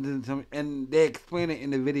in on some, and they explain it in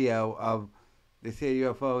the video of, they see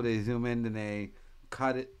a UFO, they zoom in, and they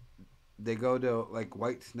cut it. They go to like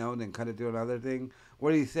white snow and then cut it to another thing.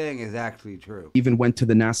 What he's saying is actually true. Even went to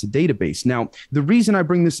the NASA database. Now, the reason I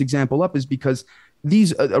bring this example up is because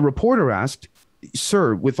a reporter asked,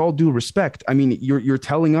 sir, with all due respect, I mean, you're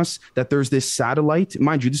telling us that there's this satellite,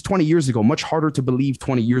 mind you, this is 20 years ago, much harder to believe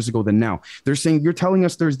 20 years ago than now. They're saying you're telling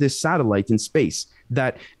us there's this satellite in space,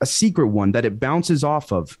 that a secret one that it bounces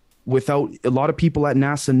off of without a lot of people at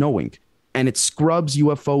NASA knowing. And it scrubs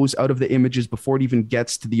UFOs out of the images before it even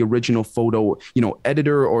gets to the original photo,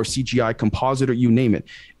 editor or CGI compositor, you name it.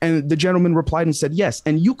 And the gentleman replied and said, yes.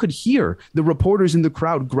 And you could hear the reporters in the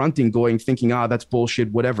crowd grunting, thinking, that's bullshit,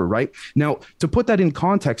 whatever, right? Now, to put that in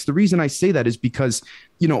context, the reason I say that is because,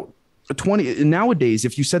 nowadays,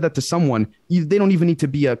 if you said that to someone, they don't even need to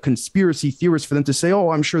be a conspiracy theorist for them to say, oh,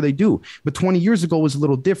 I'm sure they do. But 20 years ago was a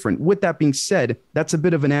little different. With that being said, that's a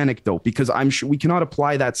bit of an anecdote because I'm sure we cannot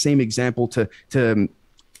apply that same example to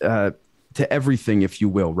everything, if you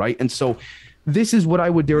will, right? And so this is what I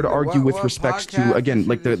would dare to argue with respects to, again,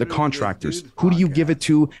 like the contractors. Who do you give it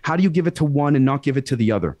to? How do you give it to one and not give it to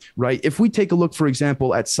the other, right? If we take a look, for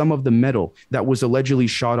example, at some of the metal that was allegedly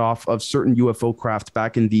shot off of certain UFO craft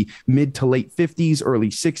back in the mid to late 50s, early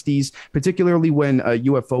 60s, particularly when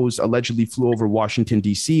UFOs allegedly flew over Washington,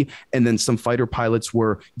 D.C., and then some fighter pilots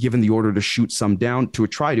were given the order to shoot some down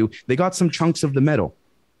they got some chunks of the metal.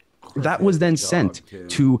 That was then sent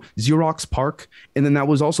to Xerox PARC, and then that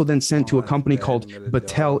was also then sent to a company called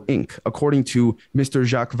Battelle Inc., according to Mr.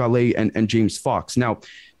 Jacques Vallée and James Fox. Now,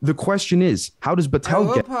 the question is, how does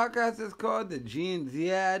Battelle get... What podcast is called? The G and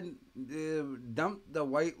Z ad? Dumped the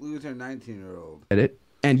white loser 19-year-old. Get it?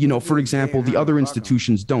 And, for example, the other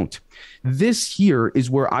institutions don't. This here is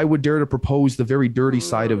where I would dare to propose the very dirty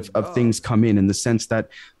side of things come in the sense that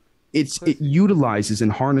it utilizes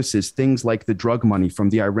and harnesses things like the drug money from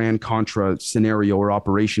the Iran-Contra scenario or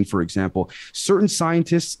operation, for example. Certain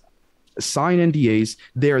scientists sign NDAs,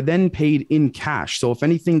 they are then paid in cash. So if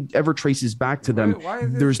anything ever traces back to them,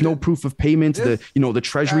 there's no proof of payment. The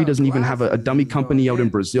Treasury doesn't even have a dummy company out in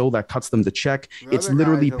Brazil that cuts them the check. It's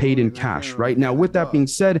literally paid in cash, right? Now, with that being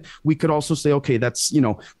said, we could also say, okay, that's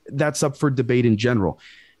up for debate in general.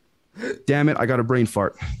 Damn it, I got a brain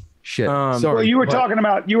fart. Shit. Sorry. Well, you were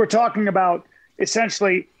talking about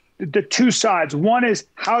essentially the two sides. One is,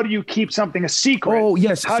 how do you keep something a secret? Oh,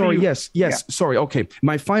 yes. Sorry. Okay.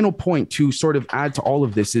 My final point to sort of add to all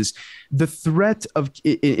of this is the threat of,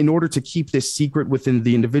 in order to keep this secret within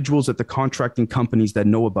the individuals at the contracting companies that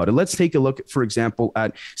know about it. Let's take a look, for example,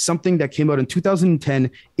 at something that came out in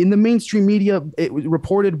 2010 in the mainstream media. It was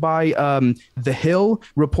reported by The Hill,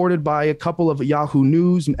 reported by a couple of Yahoo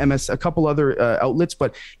News, MS, a couple other outlets.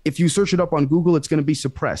 But if you search it up on Google, it's going to be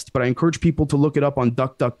suppressed. But I encourage people to look it up on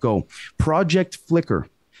DuckDuckGo. Project Flicker.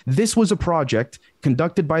 This was a project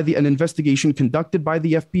conducted by an investigation conducted by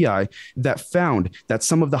the FBI that found that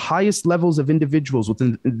some of the highest levels of individuals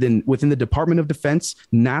within the Department of Defense,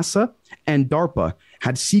 NASA, and DARPA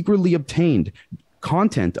had secretly obtained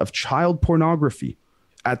content of child pornography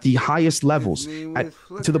at the highest levels,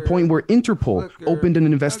 to the point where Interpol opened an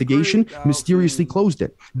investigation, mysteriously closed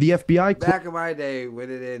it. The FBI... Back in my day, when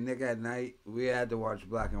it did Nick at Night, we had to watch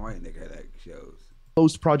black and white Nick at Night shows.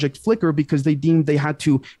 Closed Project Flicker because they deemed they had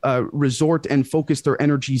to resort and focus their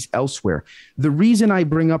energies elsewhere. The reason I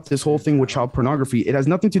bring up this whole thing with child pornography, it has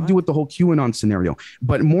nothing to do with the whole QAnon scenario,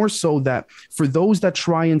 but more so that for those that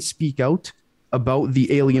try and speak out about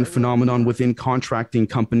the alien phenomenon within contracting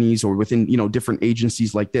companies or within, different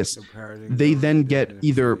agencies like this, they then get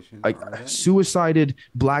either suicided,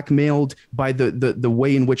 blackmailed by the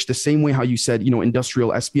way in which, the same way how you said,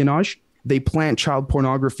 industrial espionage. They plant child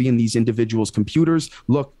pornography in these individuals' computers.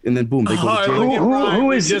 Look, and then boom, they go to jail.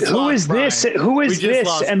 Who is this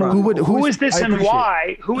and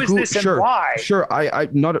why? Sure, I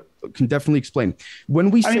can definitely explain.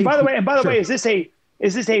 When we say, by the way, is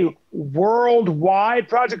this a worldwide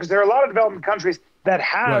project? Because there are a lot of developing countries that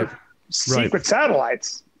have secret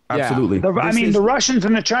satellites. Absolutely. The Russians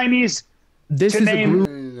and the Chinese. This is a group.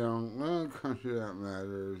 One country that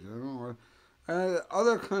matters.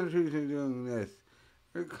 Other countries are doing this.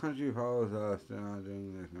 Every country follows us. They're not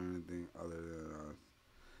doing this or anything other than us.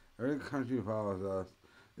 Every country follows us.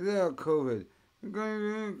 They have COVID. We're going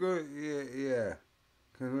to go, yeah.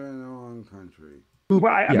 Because we're in the wrong country. Well,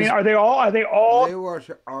 I mean, are they all? They watch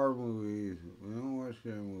our movies. We don't watch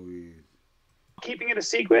their movies. Keeping it a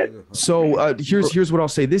secret. So here's what I'll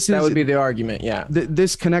say. That would be the argument. Yeah.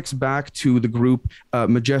 This connects back to the group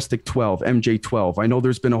Majestic 12, MJ12. I know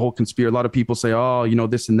there's been a whole conspiracy. A lot of people say, oh,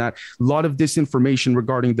 this and that. A lot of disinformation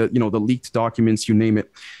regarding the leaked documents, you name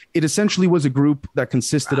it. It essentially was a group that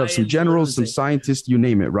consisted of some generals, some scientists, you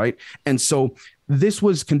name it, right? And so this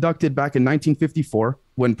was conducted back in 1954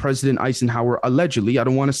 when President Eisenhower allegedly, I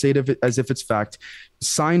don't want to say it as if it's fact,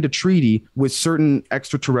 signed a treaty with certain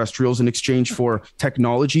extraterrestrials in exchange for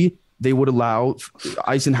technology.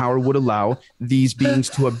 Eisenhower would allow these beings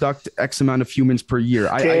to abduct X amount of humans per year.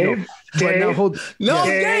 Dave,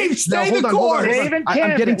 Dave, stay the course. Dave and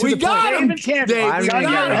Camden. I'm getting to the point. Dave, gun to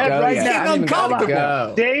your head right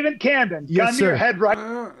now. Dave and Camden, gun to your head right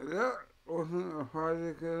now. That wasn't a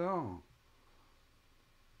project at all.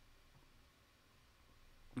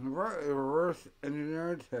 Reverse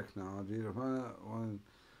engineered technology to find out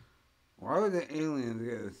why would the aliens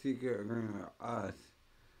get a secret agreement with us?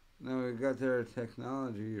 No, we got their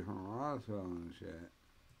technology from Roswell and shit.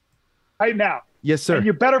 Right now. Yes, sir. And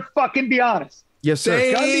you better fucking be honest. Yes, sir.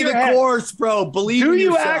 Stay the course, bro. Believe in yourself. Do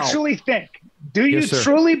you actually think? Do you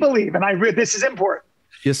truly believe? And this is important.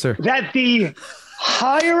 Yes, sir. That the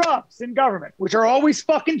higher ups in government, which are always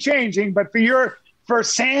fucking changing, but for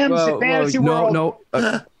Sam's fantasy world,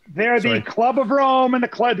 they're the Club of Rome and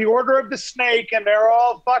the Order of the Snake, and they're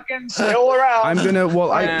all fucking still around. I'm gonna.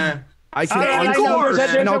 Well, I can.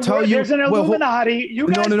 And I'll tell you. There's an Illuminati.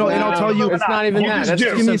 No. And I'll tell you. It's not even that.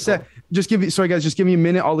 Just give me a sec. Sorry, guys. Just give me a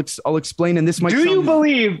minute. I'll explain. And this might.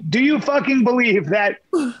 Do you fucking believe that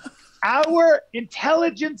our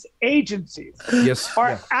intelligence agencies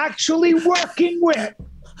are actually working with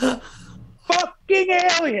fucking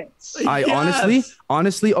aliens?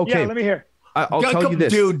 Honestly, okay. Yeah, let me hear. I'll tell you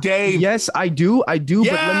this. Dude, Dave. Yes, I do.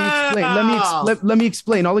 Yeah! But let me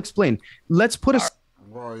explain. I'll explain. Let's put aside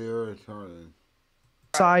you're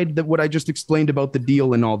retarded. what I just explained about the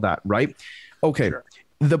deal and all that, right? Okay. Sure.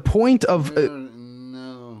 The point of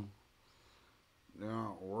no, they're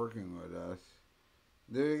not working with us.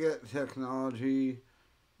 They get technology,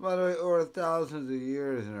 by the way, over thousands of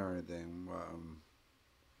years and everything.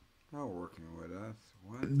 Not working with us.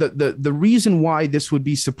 the reason why this would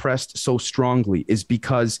be suppressed so strongly is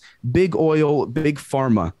because big oil, big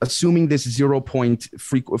pharma, assuming this 0-point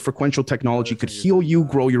frequential technology could heal you,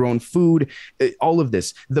 grow your own food, all of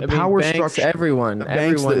this, the power structure, everyone,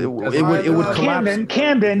 it would collapse.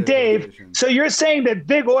 Camden, Dave. So you're saying that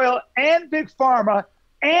big oil and big pharma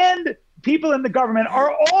and people in the government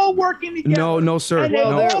are all working together? No, sir.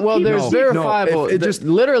 There's verifiable.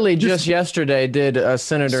 Just yesterday, did a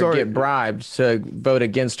senator get bribed to vote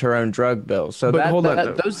against her own drug bill? So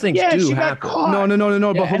those things do happen.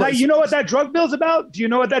 No. But hold on. You know what that drug bill's about? Do you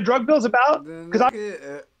know what that drug bill's about? Because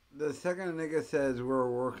the second a nigga says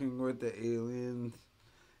we're working with the aliens,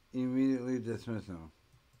 immediately dismiss him.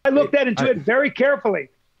 I looked into it very carefully.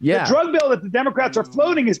 Yeah. The drug bill that the Democrats are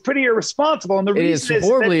floating is pretty irresponsible, and the reason is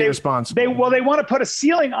horribly that irresponsible. They want to put a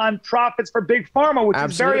ceiling on profits for big pharma, which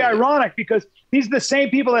is very ironic because these are the same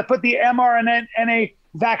people that put the mRNA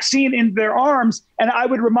vaccine into their arms. And I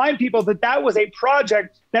would remind people that was a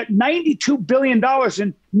project that $92 billion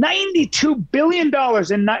in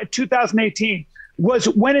 2018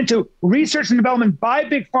 went into research and development by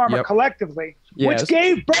big pharma collectively, which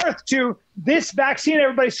gave birth to this vaccine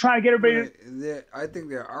everybody's trying to get everybody to I think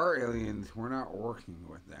there are aliens. We're not working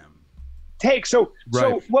with them. So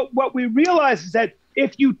what we realize is that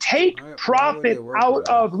if you take profit out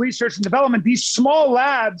of research and development, these small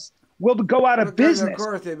labs will go out of business. Of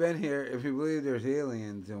course, they've been here. If you believe there's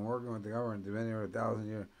aliens and working with the government, they've been here 1,000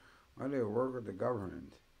 years. Why do they work with the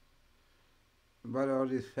government? But all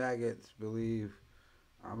these faggots believe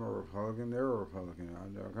I'm a Republican, they're a Republican.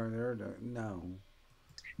 No.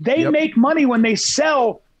 They make money when they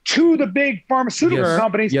sell to the big pharmaceutical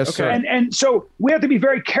companies. Yes, sir. And so we have to be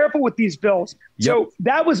very careful with these bills. So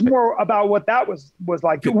that was more about what that was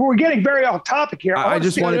like. We're getting very off topic here. I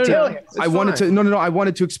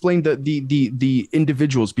wanted to explain the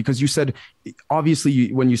individuals, because you said,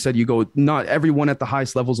 obviously, when you said not everyone at the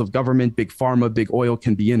highest levels of government, big pharma, big oil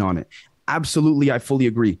can be in on it. Absolutely, I fully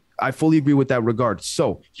agree. I fully agree with that regard.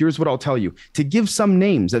 So here's what I'll tell you. To give some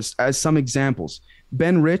names as some examples,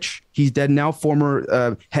 Ben Rich, he's dead now,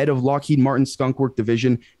 former head of Lockheed Martin Skunk Work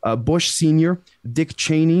Division. Bush Sr., Dick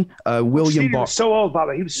Cheney, William Barr. So old,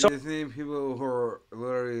 Baba. He was so Just name people who are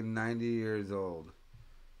literally 90 years old.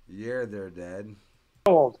 Yeah, they're dead.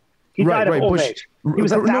 Old. He died of old age. He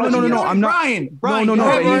was no. I'm not. Brian, No.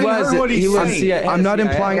 I'm not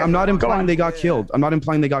implying they got killed. I'm not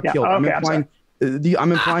implying they got killed. I'm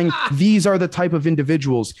implying these are the type of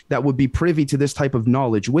individuals that would be privy to this type of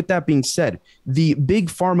knowledge. With that being said, the big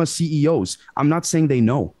pharma CEOs, I'm not saying they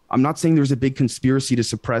know. I'm not saying there's a big conspiracy to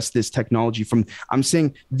suppress this technology I'm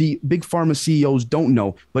saying the big pharma CEOs don't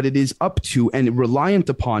know, but it is up to and reliant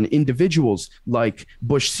upon individuals like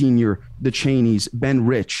Bush Sr., the Cheneys, Ben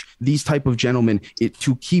Rich, these type of gentlemen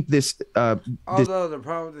to keep this. Although the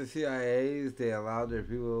problem with the CIA is they allow their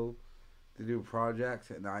people to do projects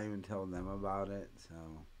and not even tell them about it.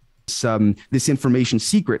 So this information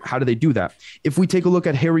secret. How do they do that? If we take a look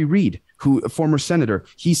at Harry Reid, a former senator,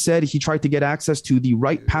 he said he tried to get access to the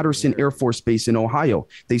Wright-Patterson Air Force Base in Ohio.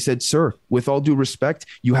 They said, sir, with all due respect,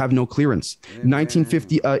 you have no clearance.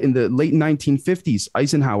 1950, in the late 1950s,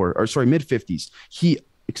 mid-50s,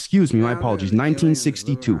 my apologies,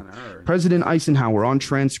 1962, President Eisenhower on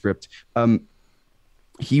transcript,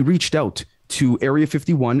 he reached out to Area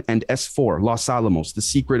 51 and S4, Los Alamos, the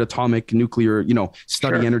secret atomic nuclear,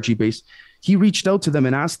 study energy base. He reached out to them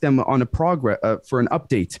and asked them on for an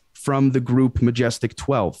update from the group Majestic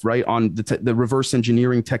 12, right, on the reverse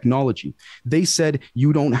engineering technology. They said,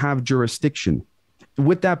 you don't have jurisdiction.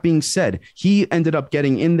 With that being said, he ended up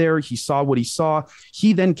getting in there. He saw what he saw.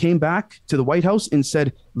 He then came back to the White House and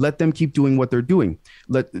said, let them keep doing what they're doing.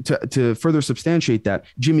 To further substantiate that,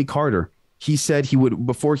 Jimmy Carter, he said he would,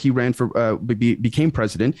 before he ran for became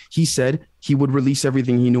president, he said he would release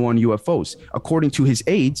everything he knew on UFOs. According to his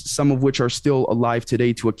aides, some of which are still alive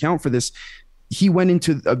today to account for this, he went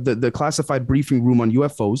into the classified briefing room on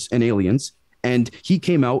UFOs and aliens, and he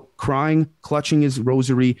came out crying, clutching his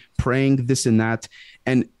rosary, praying this and that.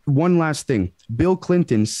 And one last thing, Bill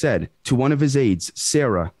Clinton said to one of his aides,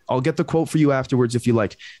 Sarah, I'll get the quote for you afterwards if you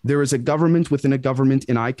like, there is a government within a government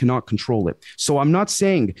and I cannot control it. So I'm not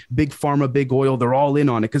saying big pharma, big oil, they're all in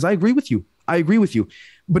on it, because I agree with you. I agree with you.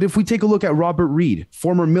 But if we take a look at Robert Reed,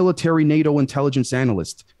 former military NATO intelligence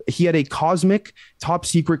analyst, he had a cosmic top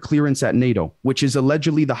secret clearance at NATO, which is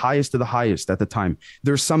allegedly the highest of the highest at the time.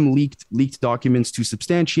 There's some leaked documents to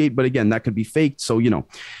substantiate, but again, that could be faked. So,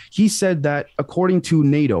 he said that according to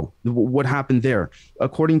NATO, what happened there,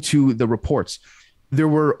 according to the reports, there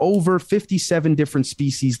were over 57 different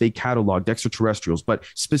species they cataloged, extraterrestrials, but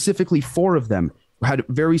specifically 4 of them had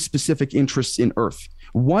very specific interests in Earth.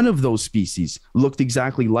 One of those species looked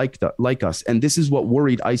exactly like us. And this is what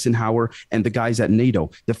worried Eisenhower and the guys at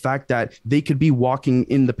NATO. The fact that they could be walking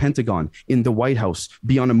in the Pentagon, in the White House,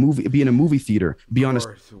 be in a movie theater, be on a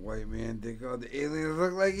white man think all the aliens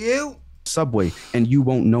look like you. Subway, and you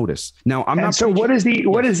won't notice. Now, I'm not. So what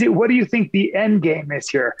do you think the end game is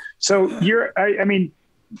here? So so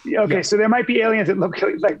there might be aliens that look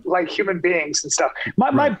like human beings and stuff.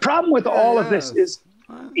 My problem with all of this is,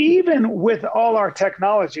 even with all our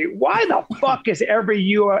technology, why the fuck is every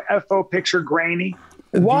UFO picture grainy?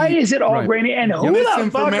 Why is it all grainy? And who the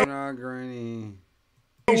fuck are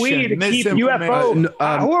we to keep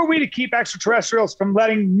UFO? Who are we to keep extraterrestrials from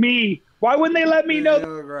letting me? Why wouldn't they let me know? Neil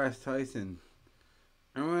deGrasse Tyson.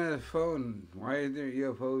 I'm on his phone. Why is there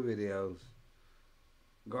UFO videos?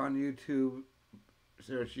 Go on YouTube,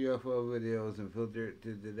 search UFO videos, and filter it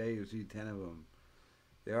to today. You'll see 10 of them.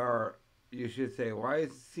 You should say, why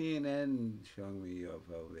is CNN showing me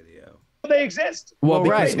UFO video? They exist. Well,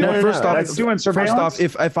 because first off, doing surveillance.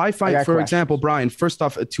 If I find, for example, Bryan, first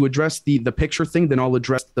off, to address the picture thing, then I'll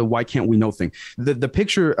address the why can't we know thing. The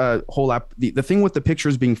picture whole app, the thing with the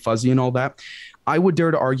pictures being fuzzy and all that, I would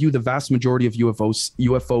dare to argue the vast majority of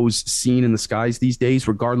UFOs seen in the skies these days,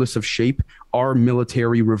 regardless of shape, are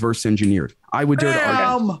military reverse engineered. I would dare to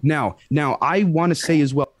argue. Now, I want to say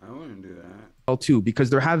as well. I wouldn't do that. Too, because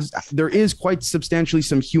there is quite substantially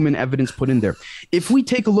some human evidence put in there. If we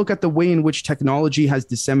take a look at the way in which technology has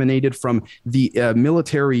disseminated from the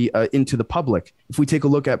military into the public, if we take a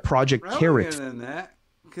look at Project Carrot, than that,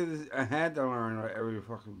 because I had to learn what every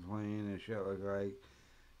fucking plane and shit look like.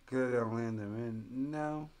 Because I don't land them in.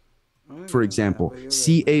 No. For example,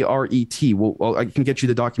 CARET. Well, I can get you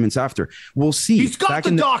the documents after. We'll see. He's got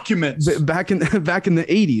the documents. Back in the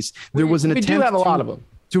 80s, there was an attempt. We do have a lot of them.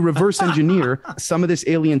 To reverse engineer some of this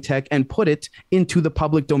alien tech and put it into the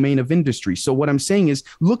public domain of industry. So what I'm saying is,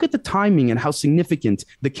 look at the timing and how significant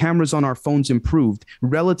the cameras on our phones improved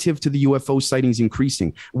relative to the UFO sightings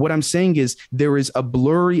increasing. What I'm saying is there is a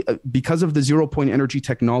blurry, because of the 0-point energy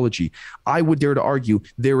technology, I would dare to argue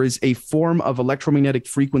there is a form of electromagnetic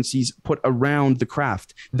frequencies put around the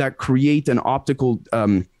craft that create an optical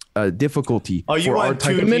difficulty for our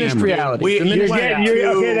type of diminished reality.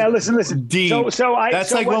 Okay, now listen. Deep.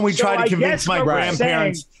 That's like when we try to convince my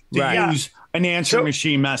grandparents to use an answering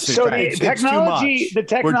machine message. So the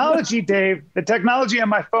technology, Dave, the technology on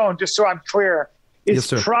my phone, just so I'm clear,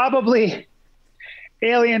 is probably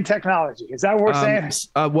alien technology. Is that what we're saying?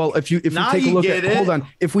 Well, if you take a look at, hold on,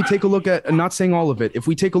 if we take a look at, not saying all of it, if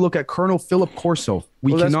we take a look at Colonel Philip Corso,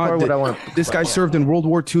 this guy served in World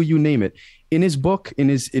War II, you name it. In his book, in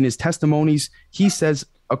his testimonies, he says,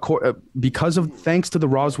 thanks to the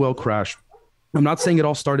Roswell crash, I'm not saying it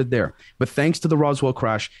all started there, but thanks to the Roswell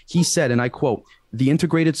crash, he said, and I quote, the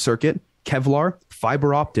integrated circuit, Kevlar,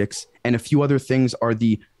 fiber optics, and a few other things are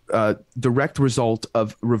the direct result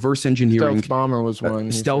of reverse engineering. Stealth bomber was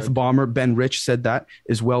one. Stealth bomber. Ben Rich said that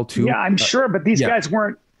as well too. Yeah, I'm sure, but these guys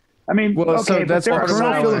weren't. I mean, but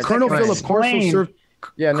Colonel Philip Corso served.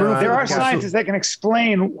 Yeah, there are scientists that can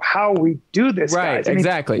explain how we do this, right? Guys. I mean,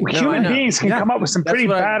 exactly. Human beings can come up with some pretty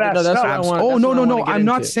badass stuff. No. I'm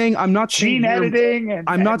not saying gene editing.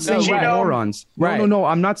 I'm not saying we're morons. No.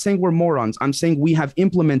 I'm not saying we're morons. I'm saying we have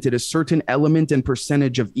implemented a certain element and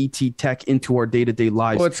percentage of ET tech into our day-to-day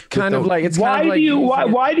lives. Well, it's kind of like why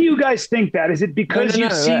do you guys think that? Is it because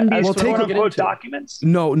you've seen these quote-unquote documents?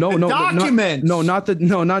 No. Documents. Not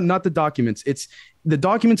the documents. It's the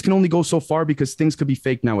documents can only go so far because things could be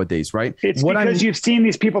fake nowadays, right? It's because you've seen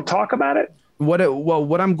these people talk about it?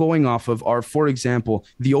 What I'm going off of are, for example,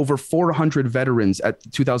 the over 400 veterans at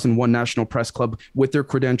the 2001 National Press Club with their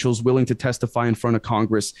credentials willing to testify in front of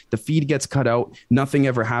Congress. The feed gets cut out. Nothing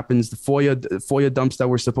ever happens. The FOIA dumps that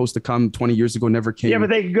were supposed to come 20 years ago never came. Yeah,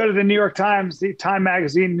 but they could go to the New York Times, the Time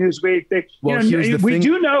Magazine, Newsweek. We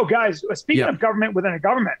do know, guys, speaking of government within a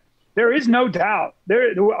government, there is no doubt.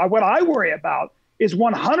 What I worry about is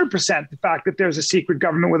 100% the fact that there's a secret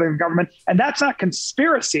government within government, and that's not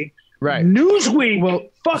conspiracy. Right.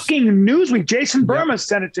 Newsweek, fucking Newsweek. Jason Burma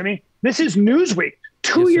sent it to me. This is Newsweek.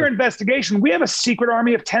 2-year investigation. We have a secret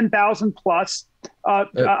army of 10,000 plus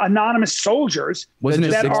anonymous soldiers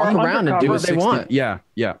that are around and do what they want. Yeah.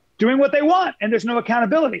 doing what they want, and there's no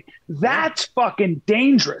accountability. That's fucking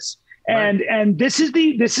dangerous. And this is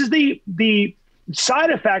the side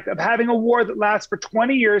effect of having a war that lasts for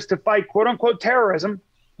 20 years to fight quote unquote terrorism.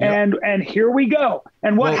 And here we go.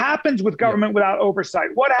 And what happens with government without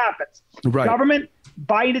oversight? What happens? Government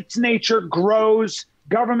by its nature grows.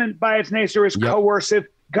 Government by its nature is coercive.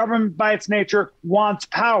 Government by its nature wants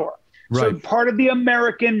power. So part of the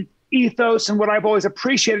American ethos and what I've always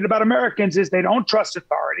appreciated about Americans is they don't trust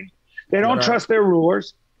authority. They don't trust their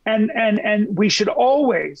rulers. And we should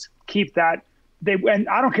always keep that. And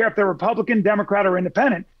I don't care if they're Republican, Democrat, or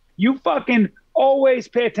independent. You fucking always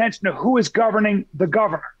pay attention to who is governing the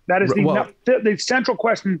governor. That is the central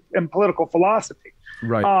question in political philosophy.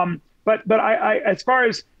 Right. But I as far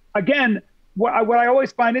as, again, what I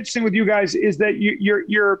always find interesting with you guys is that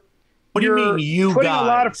you're what do you mean, you putting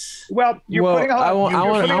guys? A lot of you're putting a lot.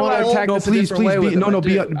 I want to attack this a different way.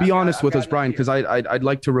 Be honest with us, Brian, because I'd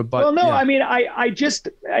like to rebut. Well, no, I mean,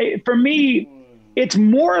 for me, it's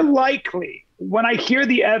more likely when I hear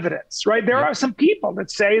the evidence. Right, there are some people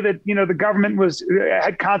that say that the government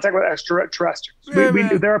had contact with extraterrestrials.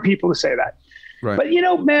 There are people who say that. Right. But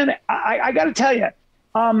man, I got to tell you,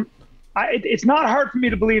 it's not hard for me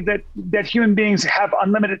to believe that human beings have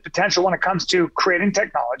unlimited potential when it comes to creating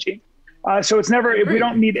technology. So it's never, we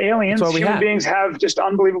don't need aliens. Human beings have just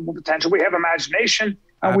unbelievable potential. We have imagination.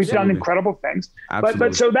 We've done incredible things.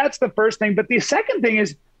 But so that's the first thing. But the second thing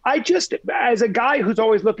is, as a guy who's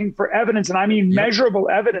always looking for evidence, and I mean measurable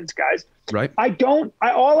evidence, guys,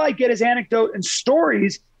 all I get is anecdote and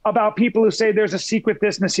stories about people who say there's a secret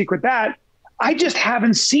this and a secret that. I just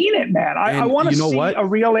haven't seen it, man. I want to see a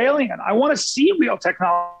real alien. I want to see real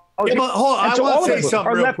technology. Yeah, but hold on, I want to say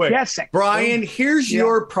something real quick. Guessing. Brian, here's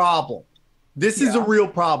your problem. This is a real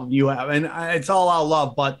problem you have, and it's all out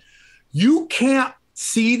love, but you can't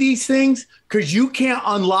see these things because you can't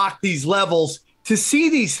unlock these levels to see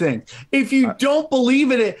these things. If you don't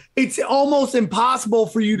believe in it, it's almost impossible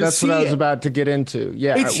for you to see it. That's what I was about to get into.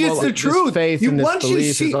 Yeah, it's just the truth. Faith and once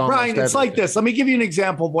you see, Brian, it's like everything. this. Let me give you an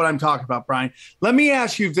example of what I'm talking about, Brian. Let me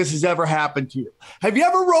ask you if this has ever happened to you. Have you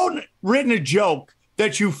ever written a joke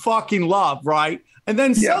that you fucking love, right? And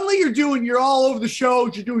then suddenly you're all over the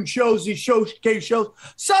shows, you're doing shows, these showcase shows.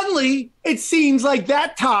 Suddenly it seems like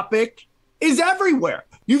that topic is everywhere.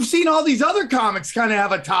 You've seen all these other comics kind of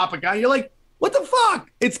have a topic on. You're like, what the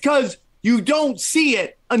fuck? It's because you don't see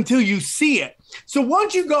it until you see it. So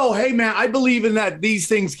once you go, hey man, I believe in that these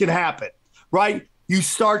things can happen, right? You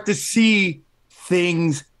start to see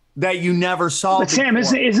things that you never saw. But Sam,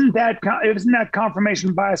 isn't that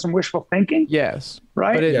confirmation bias and wishful thinking? Yes,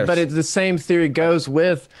 right. But the same theory goes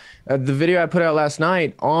with the video I put out last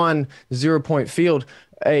night on 0 point field.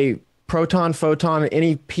 A proton, photon,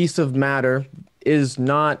 any piece of matter is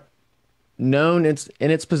not known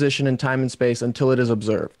in its position in time and space until it is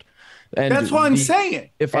observed. And that's what I'm saying.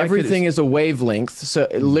 If everything is a wavelength, so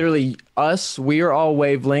literally we are all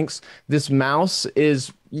wavelengths. This mouse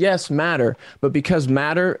is, yes, matter, but because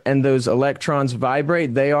matter and those electrons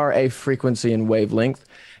vibrate, they are a frequency and wavelength.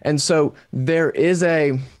 And so there is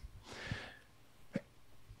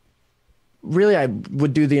really, I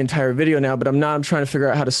would do the entire video now, but I'm trying to figure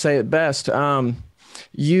out how to say it best.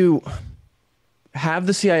 You have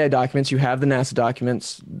the CIA documents, you have the NASA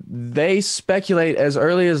documents. They speculate as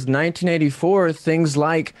early as 1984 things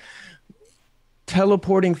like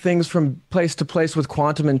teleporting things from place to place with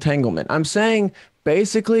quantum entanglement. I'm saying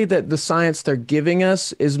basically that the science they're giving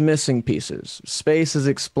us is missing pieces. Space is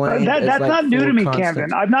explained. That's not new to me,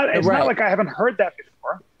 Camden. It's not like I haven't heard that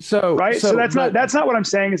before. So that's not what I'm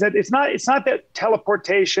saying. Is that it's not that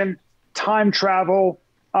teleportation, time travel,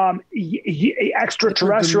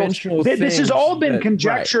 extraterrestrial. This has all been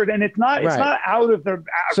conjectured, and it's not out of the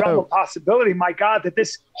realm of possibility. My God, that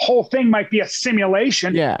this whole thing might be a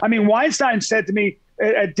simulation. Yeah. I mean, Weinstein said to me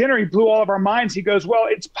at dinner, he blew all of our minds. He goes, "Well,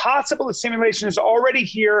 it's possible the simulation is already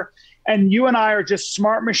here, and you and I are just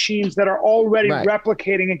smart machines that are already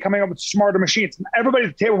replicating and coming up with smarter machines." And everybody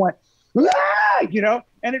at the table went, "Ah!"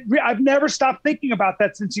 And I've never stopped thinking about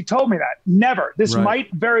that since he told me that. Never. This might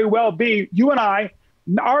very well be you and I.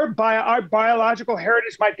 Our biological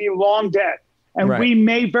heritage might be long dead, and we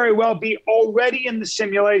may very well be already in the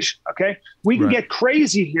simulation. Okay, we can get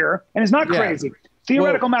crazy here, and it's not crazy.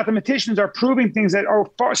 Theoretical mathematicians are proving things that are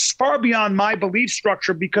far beyond my belief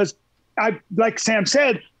structure because like Sam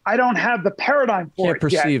said, I don't have the paradigm for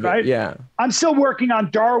it yet. Right? Yeah, I'm still working on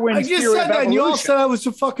Darwin's theory of evolution. And you all said I was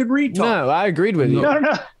a fucking retard. No, I agreed with you. No.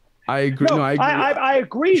 I agree. No, I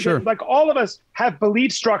agree. Sure. That, like all of us have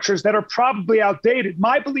belief structures that are probably outdated.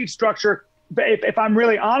 My belief structure if I'm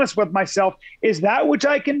really honest with myself, is that which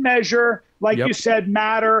I can measure, like you said,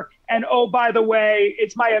 matter. And oh, by the way,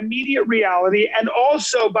 it's my immediate reality. And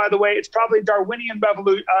also, by the way, it's probably Darwinian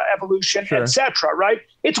evolution, etc. Right?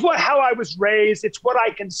 It's how I was raised. It's what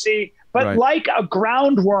I can see. But like a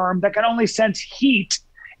groundworm that can only sense heat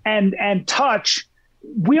and touch,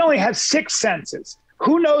 we only have 6 senses.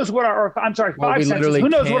 Who knows what five senses? Who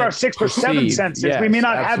knows what our 6th or 7th sense is? We may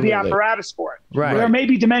not have the apparatus for it. Right. There may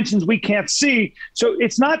be dimensions we can't see. So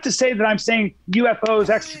it's not to say that I'm saying UFOs,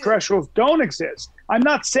 extraterrestrials don't exist. I'm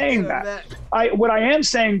not saying that. What I am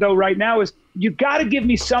saying though right now is you've got to give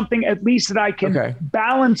me something at least that I can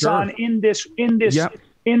balance on in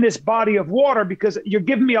this body of water, because you're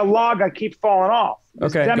giving me a log I keep falling off.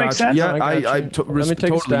 Does that make sense? Yeah, let me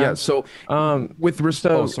take a stab. Yeah. So, with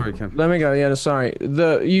respect, sorry, Ken. Let me go. Yeah, sorry.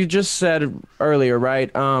 You just said earlier, right?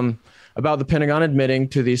 About the Pentagon admitting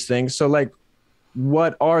to these things. So, like,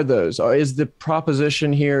 what are those? Is the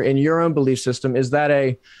proposition here in your own belief system? Is that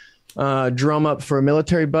a drum up for a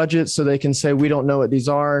military budget so they can say we don't know what these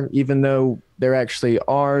are, even though they're actually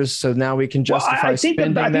ours? So now we can justify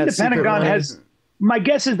spending that. I think the Pentagon has. My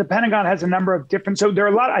guess is the Pentagon has a number of different. So there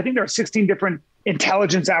are I think there are 16 different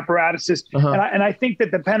intelligence apparatuses, and I think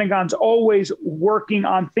that the Pentagon's always working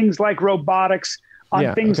on things like robotics,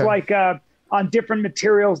 on things like on different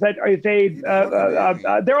materials that evade.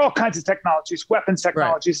 There are all kinds of technologies, weapons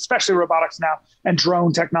technologies, especially robotics now, and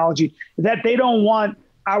drone technology that they don't want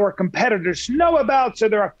our competitors know about. So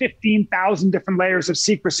there are 15,000 different layers of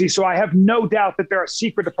secrecy. So I have no doubt that there are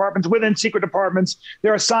secret departments within secret departments.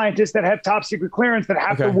 There are scientists that have top secret clearance that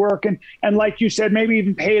have to work and like you said, maybe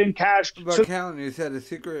even paid in cash. But so Callen, you said a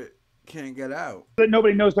secret can't get out. That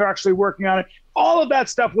nobody knows they're actually working on it. All of that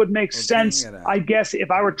stuff would make sense, I guess,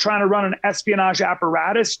 if I were trying to run an espionage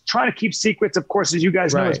apparatus. Trying to keep secrets, of course, as you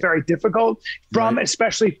guys know, is very difficult,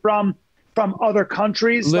 especially from other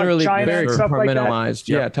countries, literally like China and stuff like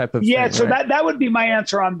that. Type of thing, so right. that would be my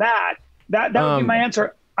answer on that. That would be my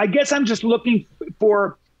answer. I guess I'm just looking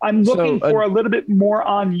for a little bit more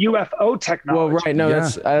on UFO technology. Well, right, no,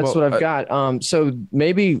 that's what I've got. So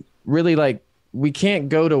maybe really like we can't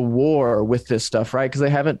go to war with this stuff, right? Because they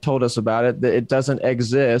haven't told us about it. That it doesn't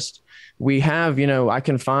exist. We have, I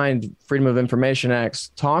can find Freedom of Information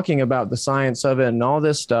Acts talking about the science of it and all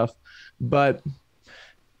this stuff, but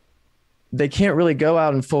they can't really go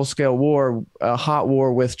out in full-scale war, a hot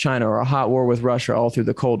war with China or a hot war with Russia all through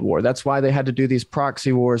the Cold War. That's why they had to do these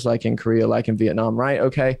proxy wars like in Korea, like in Vietnam, right?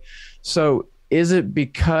 Okay. So is it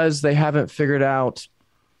because they haven't figured out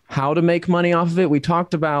how to make money off of it? We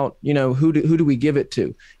talked about, who do we give it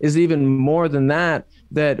to? Is it even more than that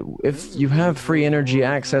if you have free energy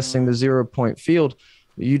accessing the 0-point field,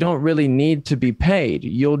 you don't really need to be paid.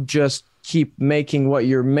 You'll just keep making what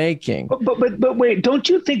you're making. But wait, don't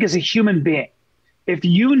you think as a human being, if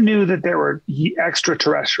you knew that there were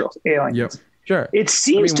extraterrestrials, aliens, sure, it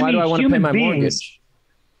seems to why me do I want to pay my mortgage?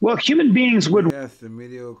 Well, human beings would. Yes, the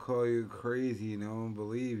media will call you crazy. No one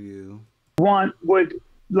believe you.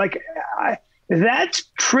 That's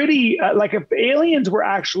pretty. Like if aliens were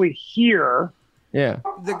actually here. Yeah.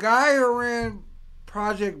 The guy who ran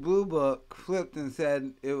Project Blue Book flipped and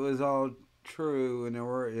said it was all true and there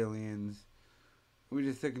were aliens. We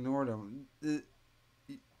just ignored them.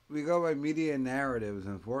 We go by media narratives,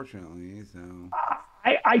 unfortunately. So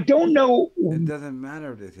I don't know. It doesn't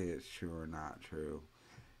matter to say it's true or not true.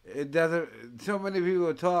 It doesn't. So many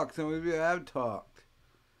people talk. So many people have talked.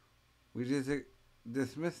 We just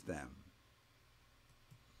dismiss them.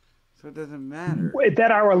 So it doesn't matter.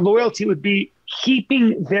 That our loyalty would be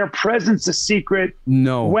keeping their presence a secret.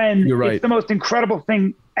 No, when you're right. It's the most incredible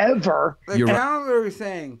thing ever. Like Callen was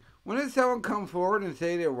saying, when did someone come forward and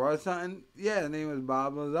say there was something? Yeah, the name was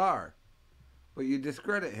Bob Lazar. But you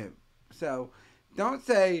discredit him. So don't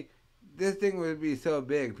say this thing would be so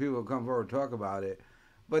big, people will come forward and talk about it.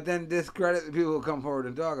 But then discredit the people who come forward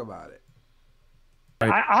and talk about it.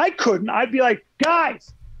 I couldn't. I'd be like,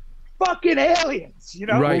 guys, fucking aliens,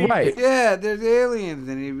 Right. Yeah, there's aliens,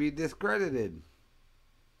 and he'd be discredited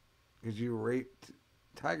because you raped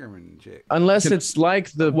Tigerman chick. Unless it's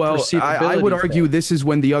like the I would argue thing. this is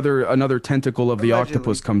when another tentacle of the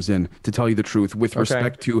octopus comes in, to tell you the truth, with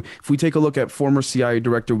respect to, if we take a look at former CIA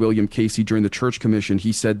Director William Casey during the Church Commission,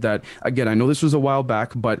 he said that, again, I know this was a while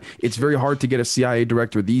back, but it's very hard to get a CIA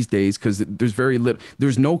director these days because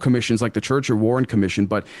there's no commissions like the Church or Warren Commission,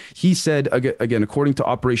 but he said, again, according to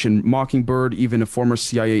Operation Mockingbird, even a former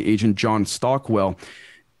CIA agent, John Stockwell,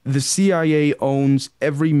 the CIA owns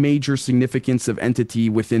every major significance of entity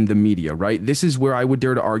within the media, right? This is where I would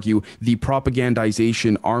dare to argue the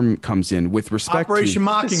propagandization arm comes in with respect Operation to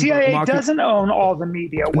Mockingbird. The CIA doesn't own all the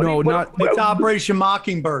media. It's Operation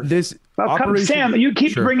Mockingbird. This Sam, you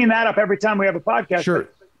keep bringing that up every time we have a podcast. Sure.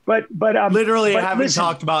 But literally, but I haven't listen,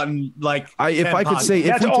 talked about in like. If I could say,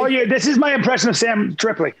 that's all you. This is my impression of Sam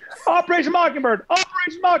Tripoli. Operation Mockingbird.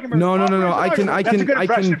 Operation Mockingbird. No. That's a good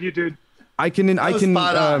impression of you, dude. I can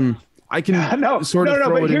sort of throw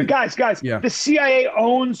but it here, in. guys, Yeah. the CIA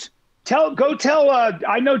owns. Go tell.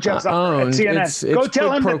 I know Jeff's at CNN. Go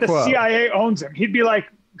tell him that the CIA owns him. He'd be like,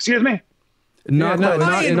 "Excuse me." Not what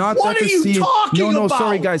that are you talking about?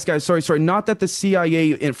 Sorry, guys, sorry. Not that the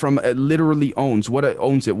CIA literally owns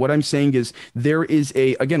it. What I'm saying is there is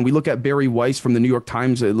again, we look at Barry Weiss from the New York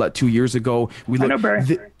Times 2 years ago. I know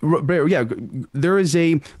Barry. There is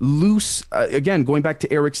a loose, again, going back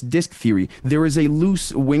to Eric's disc theory, there is a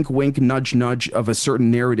loose wink, wink, nudge, nudge of a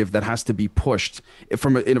certain narrative that has to be pushed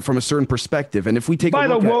from a certain perspective. And if we take by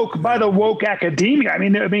the woke academia, I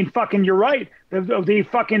mean, fucking, you're right. The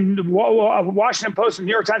fucking Washington Post and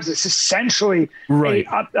New York Times is essentially right.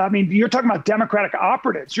 You're talking about Democratic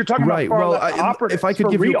operatives. You're talking about far-left operatives. If I could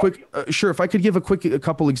give you a quick, if I could give a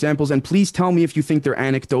couple examples, and please tell me if you think they're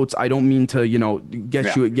anecdotes. I don't mean to,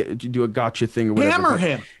 do a gotcha thing or whatever. Hammer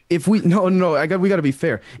him. If we we got to be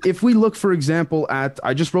fair. If we look, for example, at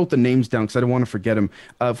I just wrote the names down because I don't want to forget them.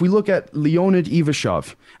 If we look at Leonid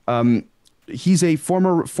Ivashov. He's a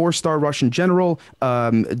former 4-star Russian general,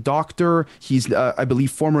 doctor. He's, I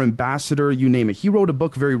believe, former ambassador, you name it. He wrote a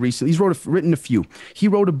book very recently. He's written a few. He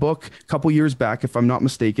wrote a book a couple years back, if I'm not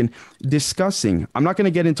mistaken, discussing, I'm not going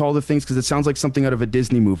to get into all the things because it sounds like something out of a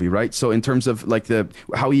Disney movie, right? So in terms of like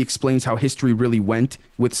how he explains how history really went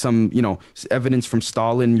with some, evidence from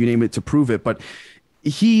Stalin, you name it, to prove it. But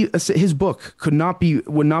his book would not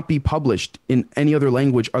be published in any other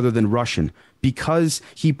language other than Russian, because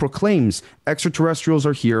he proclaims extraterrestrials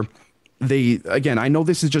are here. I know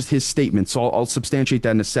this is just his statement, so I'll substantiate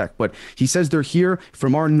that in a sec, but he says they're here.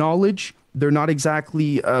 From our knowledge, they're not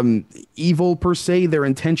exactly evil per se. Their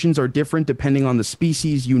intentions are different depending on the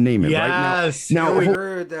species, you name it. Yes. Right now we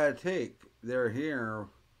heard that take. They're here.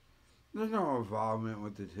 There's no involvement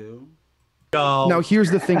with the two. Now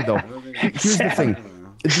here's the thing, though. Here's the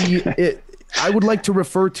thing. I would like to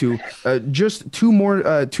refer to just two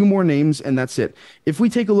more names, and that's it. If we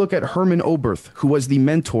take a look at Hermann Oberth, who was the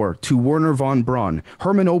mentor to Werner von Braun.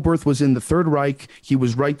 Hermann Oberth was in the Third Reich. He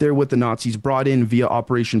was right there with the Nazis, brought in via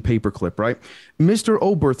Operation Paperclip, right? Mr.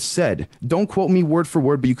 Oberth said, don't quote me word for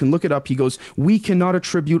word, but you can look it up. He goes, we cannot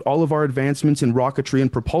attribute all of our advancements in rocketry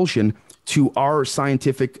and propulsion to our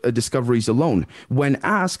scientific discoveries alone. When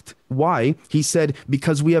asked why, he said,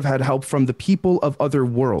 because we have had help from the people of other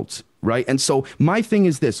worlds. Right. And so my thing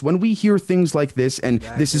is this: when we hear things like this, and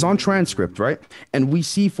this is on transcript, right? And we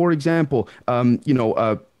see, for example, Uri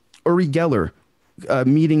Geller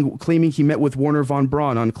claiming he met with Werner von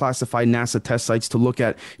Braun on classified NASA test sites to look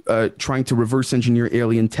at trying to reverse engineer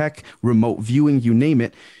alien tech, remote viewing, you name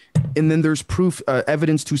it. And then there's proof,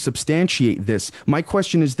 evidence to substantiate this. My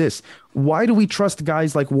question is this: why do we trust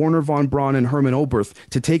guys like Werner von Braun and Hermann Oberth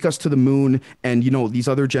to take us to the moon and, these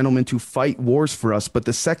other gentlemen to fight wars for us? But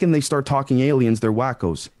the second they start talking aliens, they're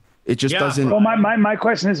wackos. It just doesn't. Well, my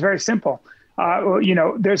question is very simple.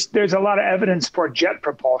 There's a lot of evidence for jet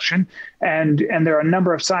propulsion, and there are a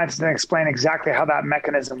number of scientists that explain exactly how that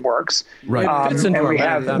mechanism works. Right. There's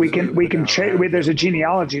a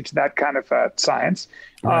genealogy to that kind of science,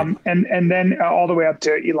 right. And then all the way up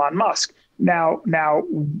to Elon Musk. Now,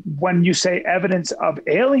 when you say evidence of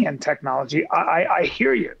alien technology, I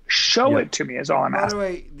hear you. Show it to me is all I'm asking. By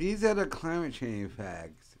the way, these are the climate change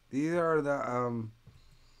facts. These are the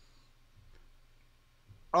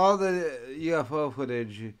all the UFO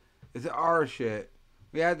footage is our shit.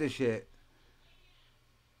 We had the shit.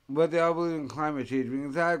 But they all believe in climate change. We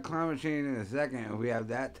can have climate change in a second if we have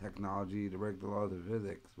that technology to break the laws of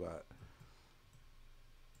physics. But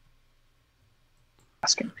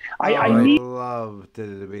I love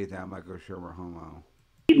to debate that Michael Shermer homo.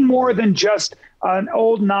 Need more than just an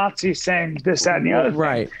old Nazi saying this, that, and the other thing.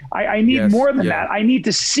 Right. I need more than that. I need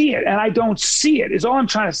to see it, and I don't see it. Is all I'm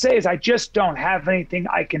trying to say is I just don't have anything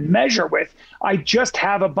I can measure with. I just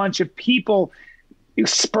have a bunch of people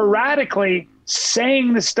sporadically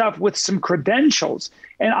saying the stuff with some credentials,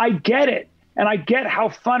 and I get it, and I get how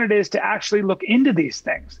fun it is to actually look into these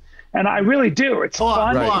things. and I really do. It's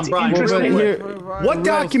fun. Hold on, It's Brian. interesting. What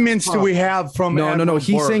documents do we have from? No.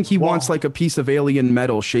 He's saying he wants like a piece of alien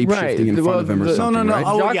metal shape-shifting in front of him or something. No. Right?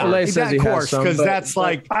 Oh, yeah. Of course, because that's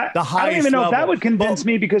like the highest. I don't even know if that level. would convince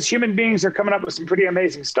me, because human beings are coming up with some pretty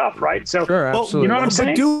amazing stuff, right? So, Sure, absolutely. you know what I'm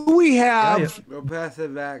saying? Do we have? We'll pass a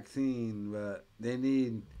vaccine, but they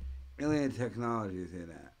need alien technologies in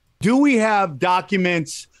that. Do we have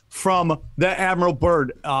documents from the Admiral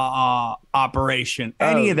Byrd operation?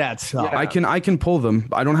 Any of that stuff? I can pull them.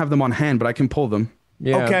 I don't have them on hand, but I can pull them.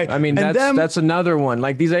 Yeah. Okay. I mean, that's another one.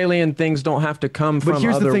 Like, these alien things don't have to come from. But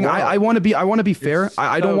here's the thing. I want to be fair.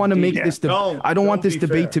 I don't want to make this. I don't want this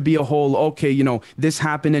debate to be a whole. Okay, you know, this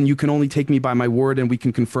happened, and you can only take me by my word, and we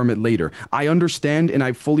can confirm it later. I understand, and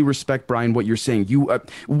I fully respect, Brian, what you're saying.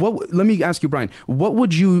 Let me ask you, Brian. What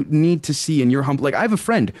would you need to see in your humble? Like, I have a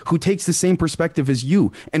friend who takes the same perspective as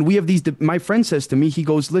you, and we have these. My friend says to me, he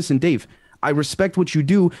goes, "Listen, Dave, I respect what you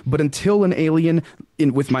do, but until an alien,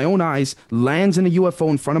 with my own eyes, lands in a UFO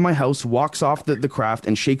in front of my house, walks off the craft,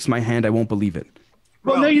 and shakes my hand, I won't believe it."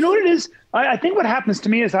 Well, no, you know what it is? I think what happens to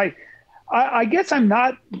me is I guess I'm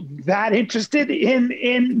not that interested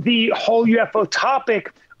in the whole UFO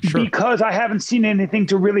topic. Sure. Because I haven't seen anything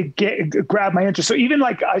to really grab my interest. So even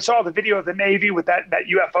like I saw the video of the Navy with that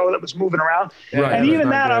UFO that was moving around, and even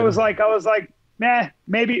that I was like, nah,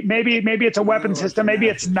 maybe it's a weapon system. Maybe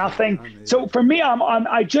it's nothing. So for me,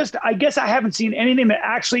 I guess I haven't seen anything that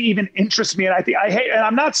actually even interests me. And I think I hate, and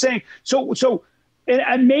I'm not saying so,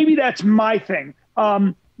 and maybe that's my thing.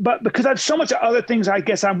 But because I have so much other things, I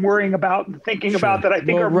guess I'm worrying about and thinking about that I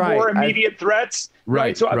think are more immediate threats.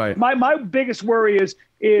 Right. So my biggest worry is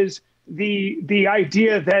the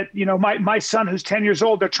idea that, you know, my son who's 10 years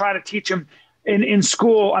old, they're trying to teach him in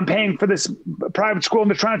school. I'm paying for this private school,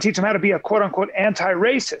 and they're trying to teach him how to be a quote unquote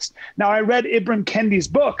anti-racist. Now, I read Ibram Kendi's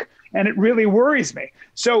book, and it really worries me.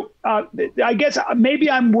 So I guess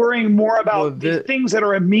maybe I'm worrying more about the things that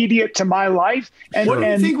are immediate to my life. And what do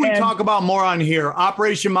you think we talk about more on here?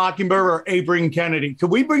 Operation Mockingbird or Abram Kennedy?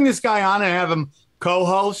 Could we bring this guy on and have him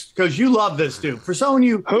co-host? Because you love this dude. For someone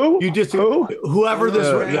whoever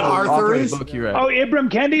this Arthur is. Oh,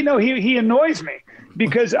 Ibram Kendi? No, he annoys me.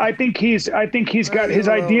 Because I think he's got his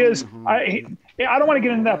ideas. I don't want to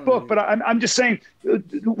get into that book, but I'm just saying,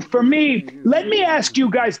 for me, let me ask you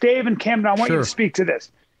guys, Dave and Camden, I want you to speak to this.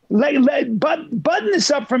 Button this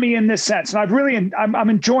up for me in this sense, and I'm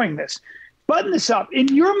enjoying this. Button this up in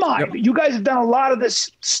your mind. You guys have done a lot of this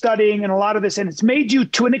studying and a lot of this, and it's made you,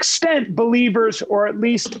 to an extent, believers, or at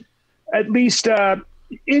least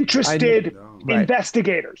interested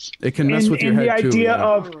investigators. It can mess with your head in the idea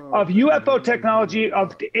too, of UFO technology,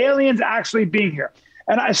 of the aliens actually being here.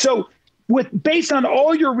 And based on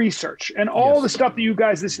all your research and all the stuff that you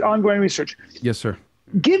guys, this ongoing research. Yes, sir.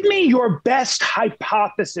 Give me your best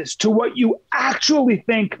hypothesis to what you actually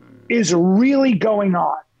think is really going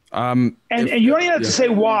on. And you don't even have to say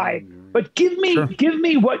why, but give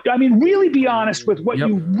me what, I mean, really be honest with what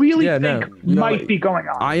you really think might be going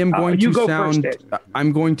on. I am going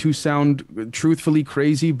I'm going to sound truthfully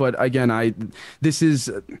crazy, but again, this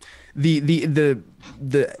is the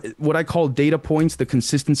what I call data points. The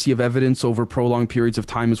consistency of evidence over prolonged periods of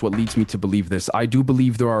time is what leads me to believe this. I do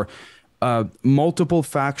believe there are multiple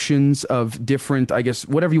factions of different, I guess,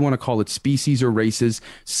 whatever you want to call it, species or races,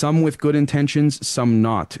 some with good intentions, some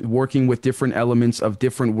not, working with different elements of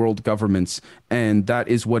different world governments. And that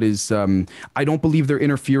is what is, I don't believe they're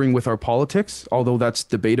interfering with our politics, although that's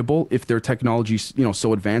debatable if their technology's,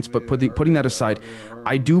 so advanced. But putting that aside,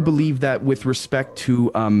 I do believe that with respect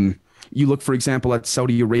to, you look, for example, at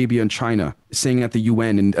Saudi Arabia and China, saying at the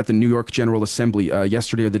UN and at the New York General Assembly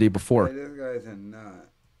yesterday or the day before,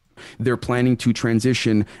 they're planning to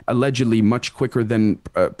transition allegedly much quicker than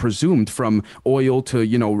presumed from oil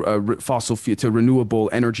to, fossil fuel to renewable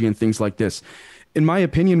energy and things like this. In my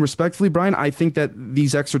opinion, respectfully, Brian, I think that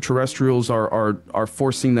these extraterrestrials are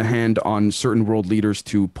forcing the hand on certain world leaders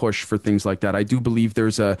to push for things like that. I do believe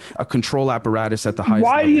there's a control apparatus at the highest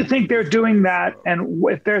level. Why do you think they're doing that? And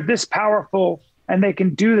if they're this powerful and they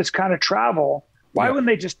can do this kind of travel, why wouldn't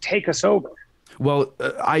they just take us over? Well,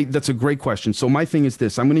 that's a great question. So my thing is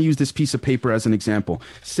this. I'm going to use this piece of paper as an example.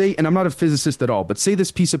 Say, and I'm not a physicist at all, but say this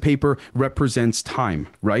piece of paper represents time,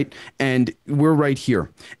 right? And we're right here.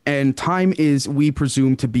 And time is, we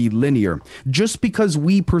presume, to be linear. Just because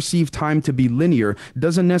we perceive time to be linear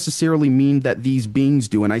doesn't necessarily mean that these beings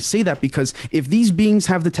do. And I say that because if these beings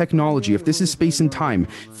have the technology, if this is space and time,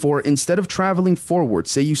 for instead of traveling forward,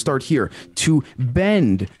 say you start here, to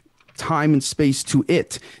bend time and space to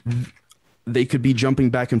it, they could be jumping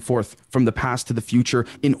back and forth from the past to the future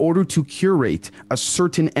in order to curate a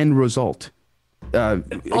certain end result.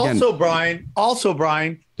 again, also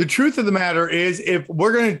Bryan, the truth of the matter is, if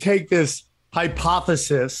we're going to take this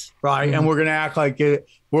hypothesis, right, and we're going to act like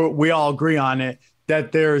we all agree on it,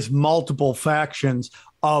 that there's multiple factions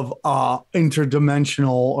of interdimensional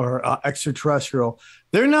or extraterrestrial,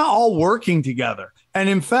 they're not all working together. And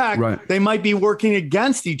in fact, they might be working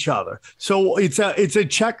against each other. So it's a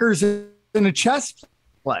checkers and a chess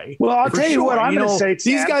play. Well, I'll tell you what I'm going to say.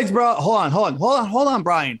 These guys brought, hold on,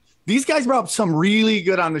 Bryan. These guys brought up some really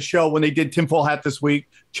good on the show when they did Tinfoil Hat this week.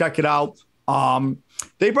 Check it out.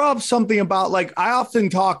 They brought up something about, like, I often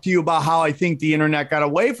talk to you about how I think the internet got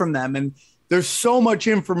away from them. And there's so much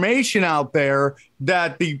information out there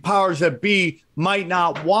that the powers that be might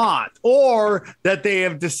not want, or that they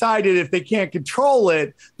have decided if they can't control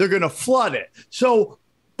it, they're going to flood it. So,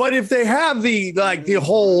 but if they have the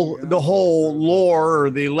whole lore or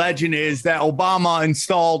the legend is that Obama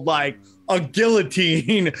installed like a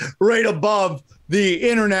guillotine right above the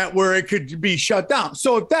internet where it could be shut down.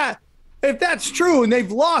 So if that's true, and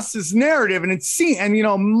they've lost this narrative, and it's seen, and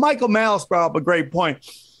Michael Malice brought up a great point.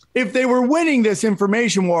 If they were winning this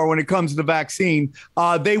information war when it comes to the vaccine,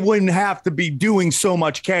 they wouldn't have to be doing so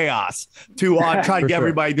much chaos to try to get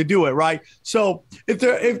everybody to do it, right? So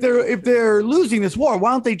if they're losing this war,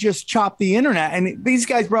 why don't they just chop the internet? And these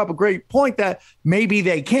guys brought up a great point that maybe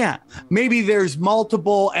they can't. Maybe there's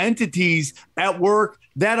multiple entities at work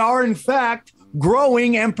that are in fact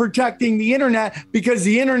growing and protecting the internet, because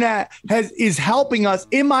the internet is helping us,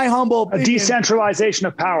 in my humble opinion, a decentralization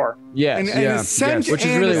of power. Yes, which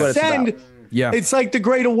is really what it's about. Yeah, it's like the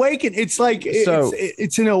Great Awakening. It's like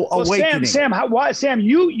it's an awakening. Sam,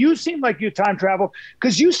 you seem like you time travel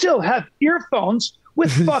because you still have earphones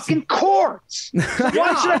with fucking cords.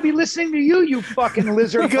 Why should I be listening to you fucking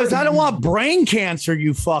lizard? Because I don't want brain cancer,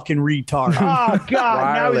 you fucking retard. Oh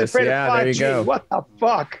God! Now he's afraid of 5G. There you go. What the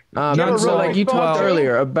fuck? So like you talked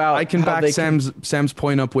earlier about, I can back Sam's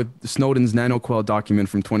point up with Snowden's NanoQuell document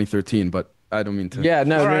from 2013, but I don't mean to. Yeah,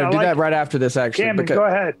 no, do that right after this, actually. Cameron, go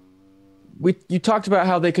ahead. You talked about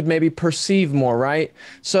how they could maybe perceive more, right?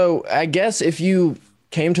 So I guess if you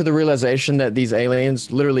came to the realization that these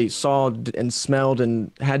aliens literally saw and smelled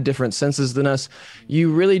and had different senses than us,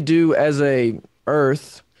 you really do, as a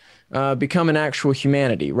Earth, become an actual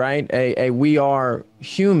humanity, right? We are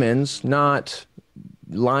humans, not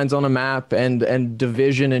lines on a map and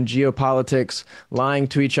division and geopolitics lying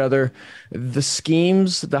to each other. The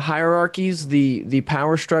schemes, the hierarchies, the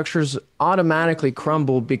power structures automatically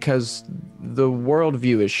crumble because the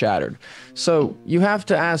worldview is shattered. So you have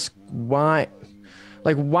to ask why.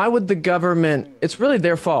 Like, why would the government, it's really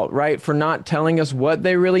their fault, right, for not telling us what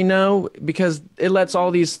they really know, because it lets all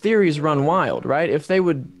these theories run wild, right? If they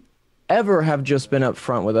would ever have just been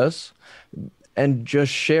upfront with us and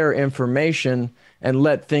just share information and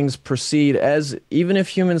let things proceed, as even if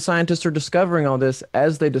human scientists are discovering all this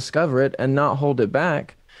as they discover it and not hold it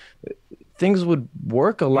back, things would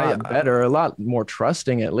work a lot better, a lot more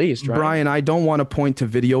trusting, at least, right? Bryan, I don't want to point to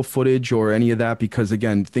video footage or any of that, because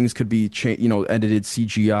again, things could be edited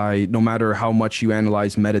CGI, no matter how much you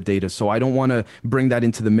analyze metadata. So I don't want to bring that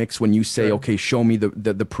into the mix when you say, okay, show me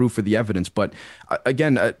the proof or the evidence. But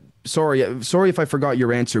again, sorry if I forgot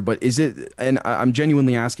your answer, but is it, and I'm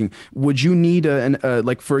genuinely asking, would you need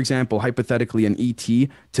like, for example, hypothetically, an ET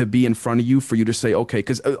to be in front of you for you to say, okay,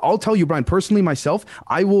 because I'll tell you, Bryan, personally myself,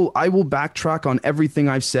 I will backtrack on everything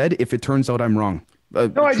I've said if it turns out I'm wrong.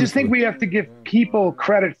 No, I just think we have to give people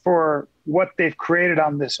credit for what they've created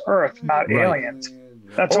on this earth, not aliens.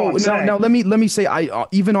 That's all I'm saying. Now let me say, I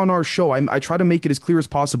even on our show, I try to make it as clear as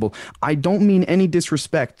possible. I don't mean any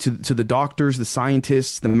disrespect to the doctors, the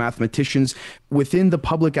scientists, the mathematicians within the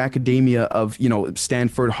public academia of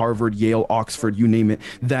Stanford, Harvard, Yale, Oxford, you name it,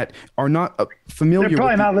 that are not familiar. They're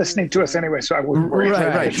probably not listening to us anyway, so I wouldn't worry.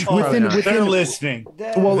 Right. They're listening.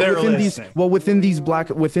 Within these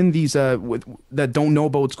that don't know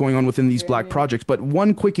about what's going on within these black projects. But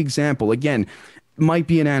one quick example, again, might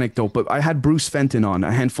be an anecdote, but I had Bruce Fenton on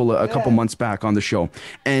a couple months back on the show,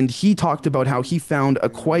 and he talked about how he found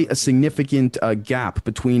quite a significant gap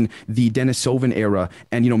between the Denisovan era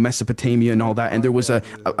and Mesopotamia and all that, and there was a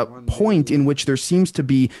point in which there seems to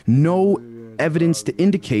be no evidence to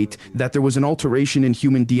indicate that there was an alteration in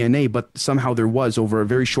human DNA, but somehow there was over a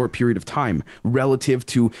very short period of time relative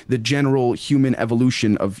to the general human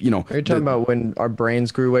evolution of, Are you talking about when our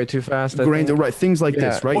brains grew way too fast? Right, things like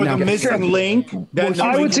this, right? Or the missing link.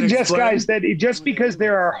 I would suggest, guys, that just because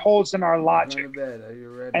there are holes in our logic,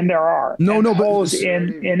 and there are holes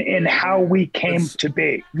in how we came to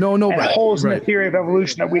be, holes in the theory of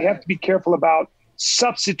evolution, that we have to be careful about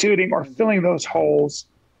substituting or filling those holes.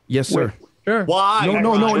 Yes, sir. Sure. Why?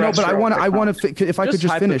 No. But I want to. If I could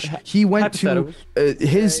just finish, he went to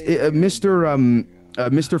his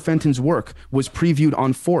Mr. Fenton's work was previewed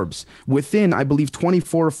on Forbes. Within, I believe,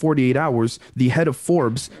 24 or 48 hours, the head of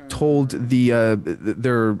Forbes told their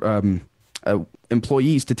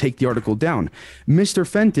employees to take the article down. Mr.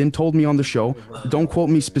 Fenton told me on the show, don't quote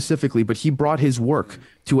me specifically, but he brought his work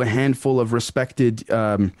to a handful of respected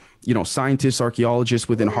scientists, archaeologists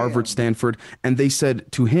within Harvard, Stanford, and they said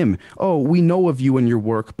to him, "Oh, we know of you and your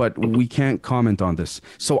work, but we can't comment on this."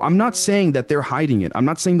 So I'm not saying that they're hiding it. I'm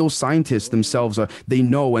not saying those scientists themselves they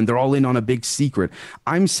know and they're all in on a big secret.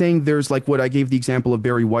 I'm saying there's like what I gave the example of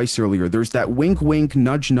Barry Weiss earlier. There's that wink, wink,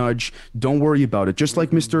 nudge, nudge. Don't worry about it. Just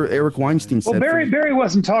like Mr. Eric Weinstein said. Well, Barry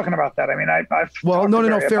wasn't talking about that. I mean,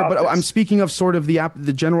 no, fair. But I'm speaking of sort of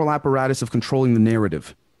the general apparatus of controlling the narrative.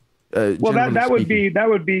 Well, that would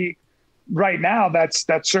be right now. That's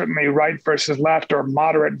certainly right versus left, or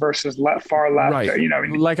moderate versus far left. Right.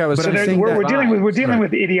 Like I was saying, we're dealing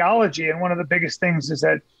with ideology, and one of the biggest things is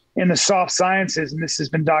that in the soft sciences, and this has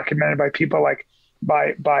been documented by people like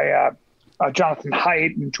by Jonathan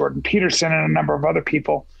Haidt and Jordan Peterson and a number of other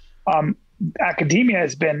people. Academia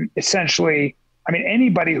has been essentially, I mean,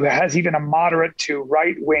 anybody who has even a moderate to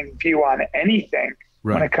right wing view on anything.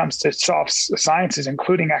 Right. When it comes to soft sciences,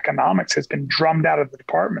 including economics, has been drummed out of the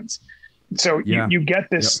departments. So you get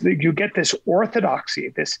this orthodoxy,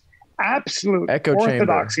 this absolute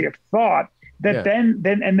orthodoxy of thought that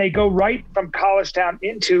then they go right from college down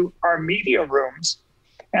into our media rooms.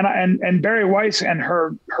 And Barry Weiss and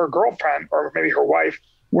her girlfriend, or maybe her wife,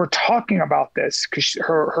 were talking about this because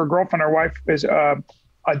her girlfriend, her wife, is a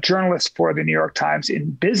journalist for the New York Times in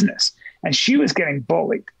business, and she was getting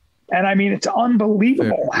bullied. And I mean, it's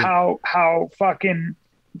unbelievable how fucking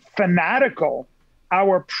fanatical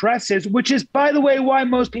our press is, which is, by the way, why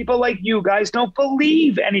most people like you guys don't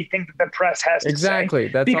believe anything that the press has to say.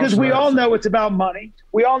 That's because we all know it's about money.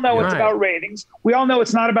 We all know it's about ratings. We all know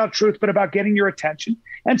it's not about truth, but about getting your attention.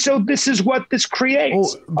 And so this is what this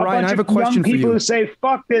creates. Brian, I have a question for you. People who say,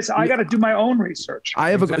 fuck this, I got to do my own research.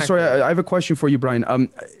 I have a question for you, Brian.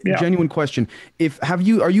 Genuine question. Are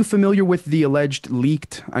you familiar with the alleged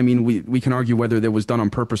leaked, I mean, we can argue whether that was done on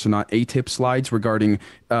purpose or not, ATIP slides regarding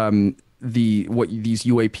what these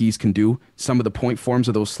UAPs can do, some of the point forms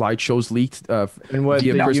of those slideshows leaked. And what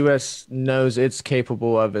the U.S. knows it's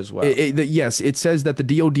capable of as well. Yes, it says that the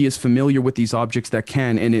DoD is familiar with these objects that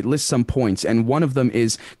can, and it lists some points. And one of them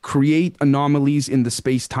is create anomalies in the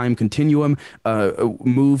space-time continuum,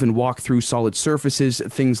 move and walk through solid surfaces,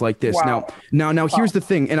 things like this. Wow. Now, here's the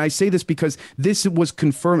thing, and I say this because this was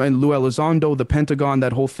confirmed, and Lou Elizondo, the Pentagon,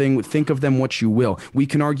 that whole thing, think of them what you will. We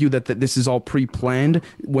can argue that this is all pre-planned.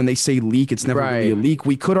 When they say leak, it's never really a leak.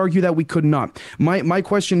 We could argue that, we could not. My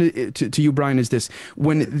question to you, Brian, is this: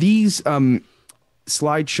 when these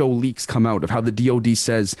slideshow leaks come out of how the DoD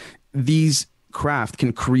says these craft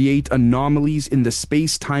can create anomalies in the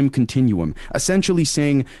space-time continuum, essentially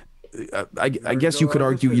saying, I guess you could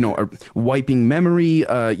argue, wiping memory,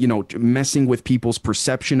 messing with people's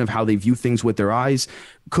perception of how they view things with their eyes.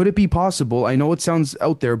 Could it be possible? I know it sounds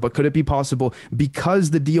out there, but could it be possible,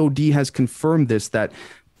 because the DoD has confirmed this, that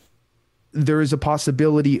there is a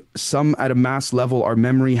possibility at a mass level, our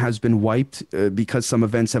memory has been wiped because some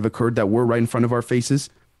events have occurred that were right in front of our faces?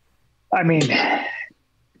 I mean,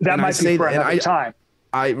 that might be for another time.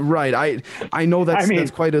 I know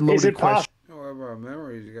that's quite a loaded question. However, our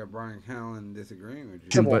memories, you got Bryan Callen disagreeing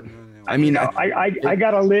with you. But I mean, I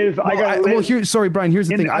gotta live. Well, sorry, Brian. Here's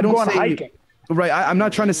the thing. I don't going say hiking. Right. I'm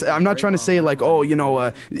not trying to say like,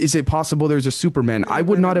 is it possible there's a Superman? I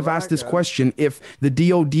would not have asked this question if the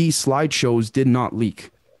DoD slideshows did not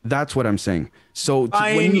leak. That's what I'm saying. So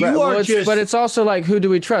but it's also like, who do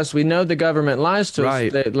we trust? We know the government lies to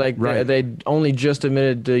us. They only just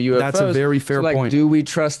admitted to UFOs. That's a very fair point. Do we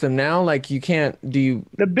trust them now? Like, you can't. The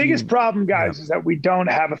biggest problem, guys, is that we don't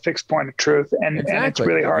have a fixed point of truth, and it's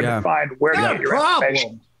really hard to find where to get your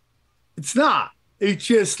information. It's not. It's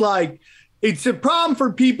just like, it's a problem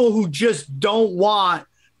for people who just don't want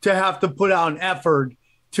to have to put out an effort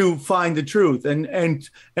to find the truth and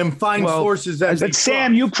find sources that. But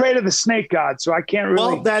Sam, you pray to the snake god, so I can't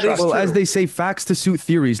really. Well, that is true. As they say, facts to suit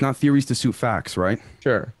theories, not theories to suit facts, right?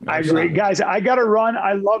 Sure. I agree, guys. I gotta run.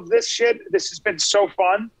 I love this shit. This has been so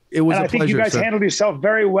fun. It was I think you guys handled yourself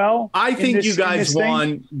very well. I think you guys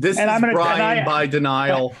won. This is Bryan by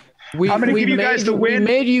denial. I'm going to give you guys the win.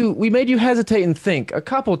 We made you hesitate and think a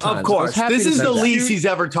couple times. Of course, this is the least he's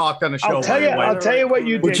ever talked on a show. I'll tell you what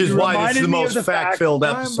you did. Which is why this is the most fact-filled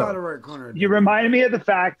episode. You reminded me of the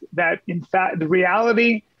fact that, in fact, the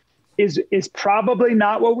reality is probably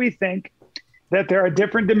not what we think. that there are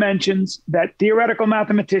different dimensions, that theoretical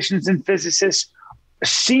mathematicians and physicists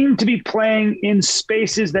seem to be playing in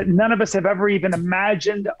spaces that none of us have ever even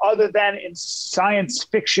imagined other than in science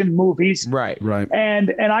fiction movies. Right.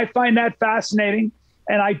 And I find that fascinating.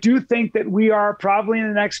 And I do think that we are probably in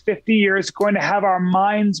the next 50 years going to have our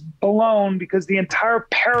minds blown, because the entire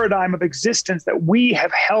paradigm of existence that we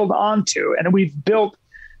have held onto and we've built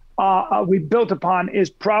upon is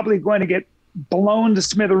probably going to get blown to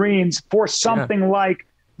smithereens for something like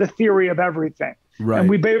the theory of everything. Right.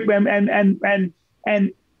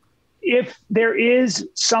 And if there is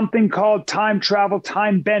something called time travel,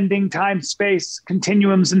 time bending, time space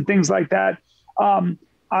continuums and things like that,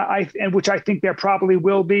 which I think there probably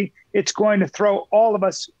will be, it's going to throw all of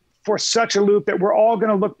us for such a loop that we're all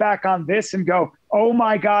going to look back on this and go, oh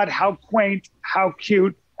my God, how quaint, how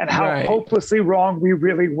cute, and how hopelessly wrong we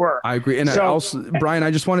really were. I agree. And I also, Bryan,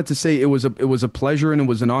 I just wanted to say it was a pleasure and it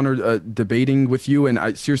was an honor debating with you. And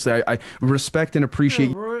I seriously, I respect and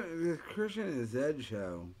appreciate. The Christian and Zed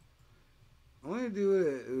show. Only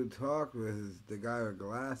dude who talk with the guy with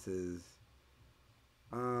glasses.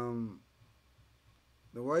 The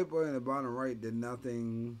white boy in the bottom right did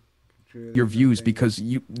nothing. Your views, because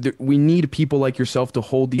we need people like yourself to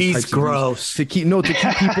hold these types of views, to keep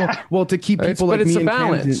people to keep people like me it's a and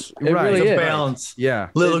balance. It really is a balance. Yeah,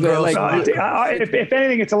 little girls. If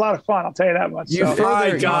anything, it's a lot of fun. I'll tell you that much. All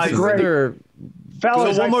right, guys.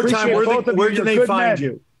 Fellas, so one more time, where can they find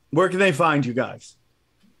you? Where can they find you guys?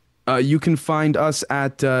 You can find us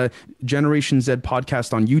at Generation Z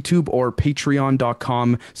Podcast on YouTube or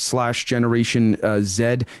patreon.com/Generation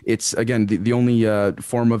Z. It's, again, the only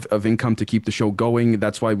form of income to keep the show going.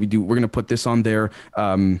 That's why we're going to put this on there.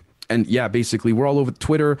 And yeah, basically, we're all over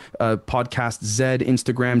Twitter, Podcast Z,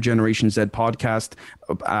 Instagram, Generation Z Podcast,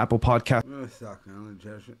 Apple Podcast. I'm gonna suck. The only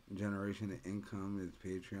generation of income is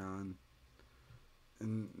Patreon.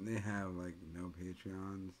 And they have, like, no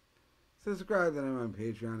Patreons. Subscribe to them on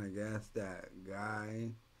Patreon, I guess. That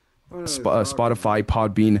guy. Spotify,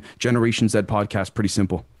 Podbean, Generation Z Podcast. Pretty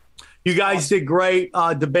simple. You guys did great.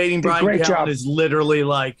 Debating Bryan Callen is literally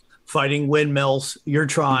like fighting windmills. You're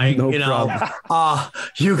trying, No you know. problem.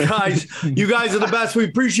 You guys are the best. We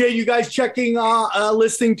appreciate you guys checking,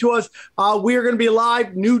 listening to us. We are going to be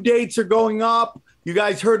live. New dates are going up. You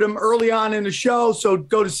guys heard them early on in the show, so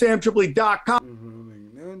go to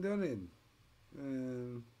samtripoli.com. No one donated.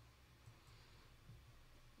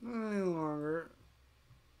 Not any longer.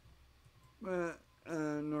 But,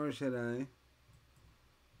 nor should I.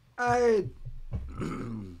 I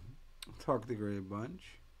talked the great bunch.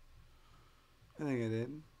 I think I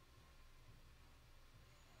did.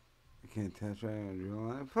 I can't test drive on a drill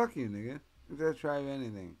line. Fuck you, nigga. I test drive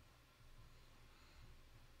anything.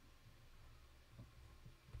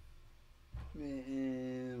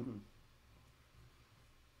 Man.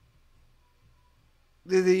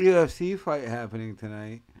 There's a UFC fight happening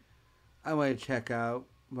tonight. I might check out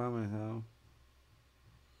by myself.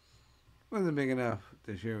 Wasn't big enough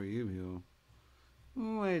to share with you people. I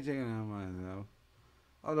might check it out myself.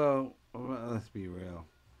 Although, let's be real.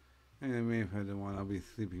 Maybe if I don't want, I'll be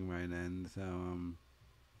sleeping right then. So,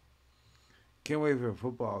 can't wait for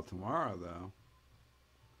football tomorrow, though.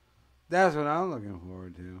 That's what I'm looking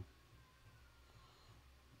forward to.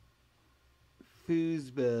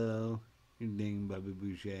 Foosball. You ding, Bobby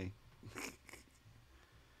Boucher.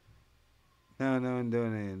 No one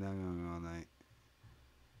doing it. Not going all night.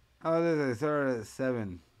 Oh, this I started at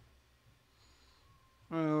 7.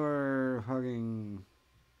 We're fucking.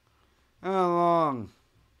 How long?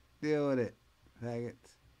 Deal with it, faggots.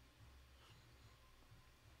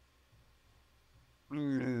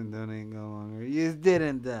 Don't ain't go longer. You just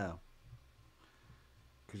didn't, though.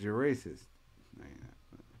 Because you're racist. No, you're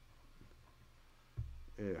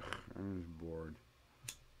not. Ugh, I'm just bored.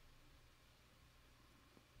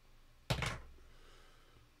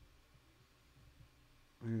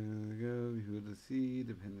 Here we go. With the C,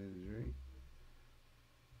 dependent rate.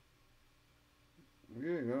 I'm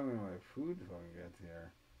gonna go when my food fucking gets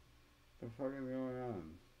here. What the fuck is going on?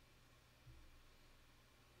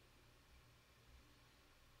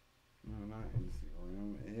 No, not Instagram.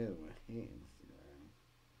 Ew, I hate Instagram.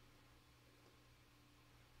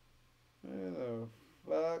 Where the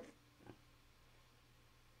fuck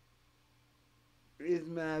is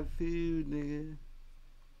my food, nigga?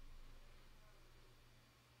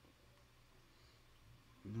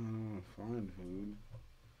 No, I don't want to find food.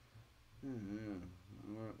 Yeah.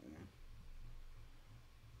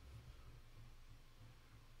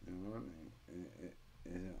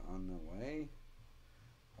 Is it on the way?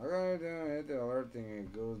 I gotta hit the alert thing and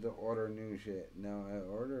it goes to order new shit. No, I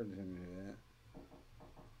ordered some shit.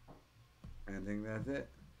 I I think that's it.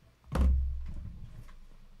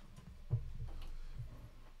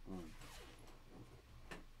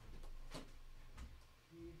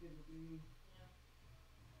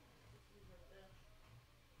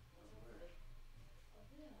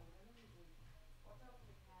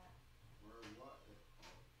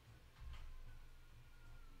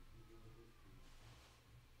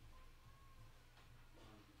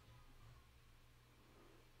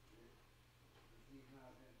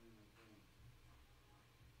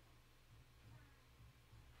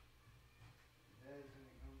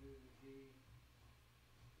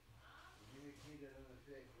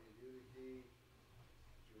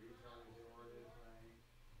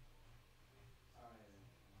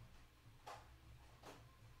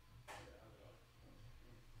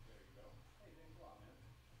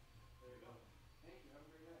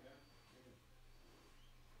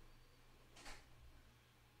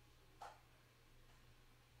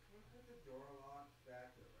 Put the door locks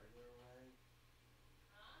back the regular way.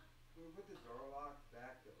 Can we put the door locks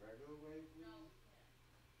back the regular way, please? No,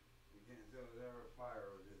 we can't. So their fire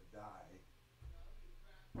will just die.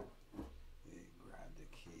 You grab the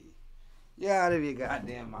key. Yeah, out of your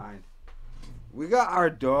goddamn mind. We got our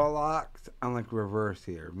door locks on like reverse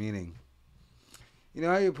here, meaning, you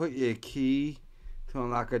know how you put your key to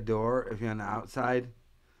unlock a door if you're on the outside?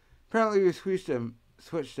 Apparently we switched them.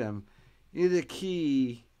 You need a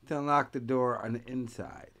key to unlock the door on the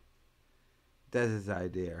inside. That's his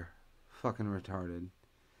idea. Fucking retarded.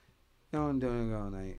 No one doing it all night.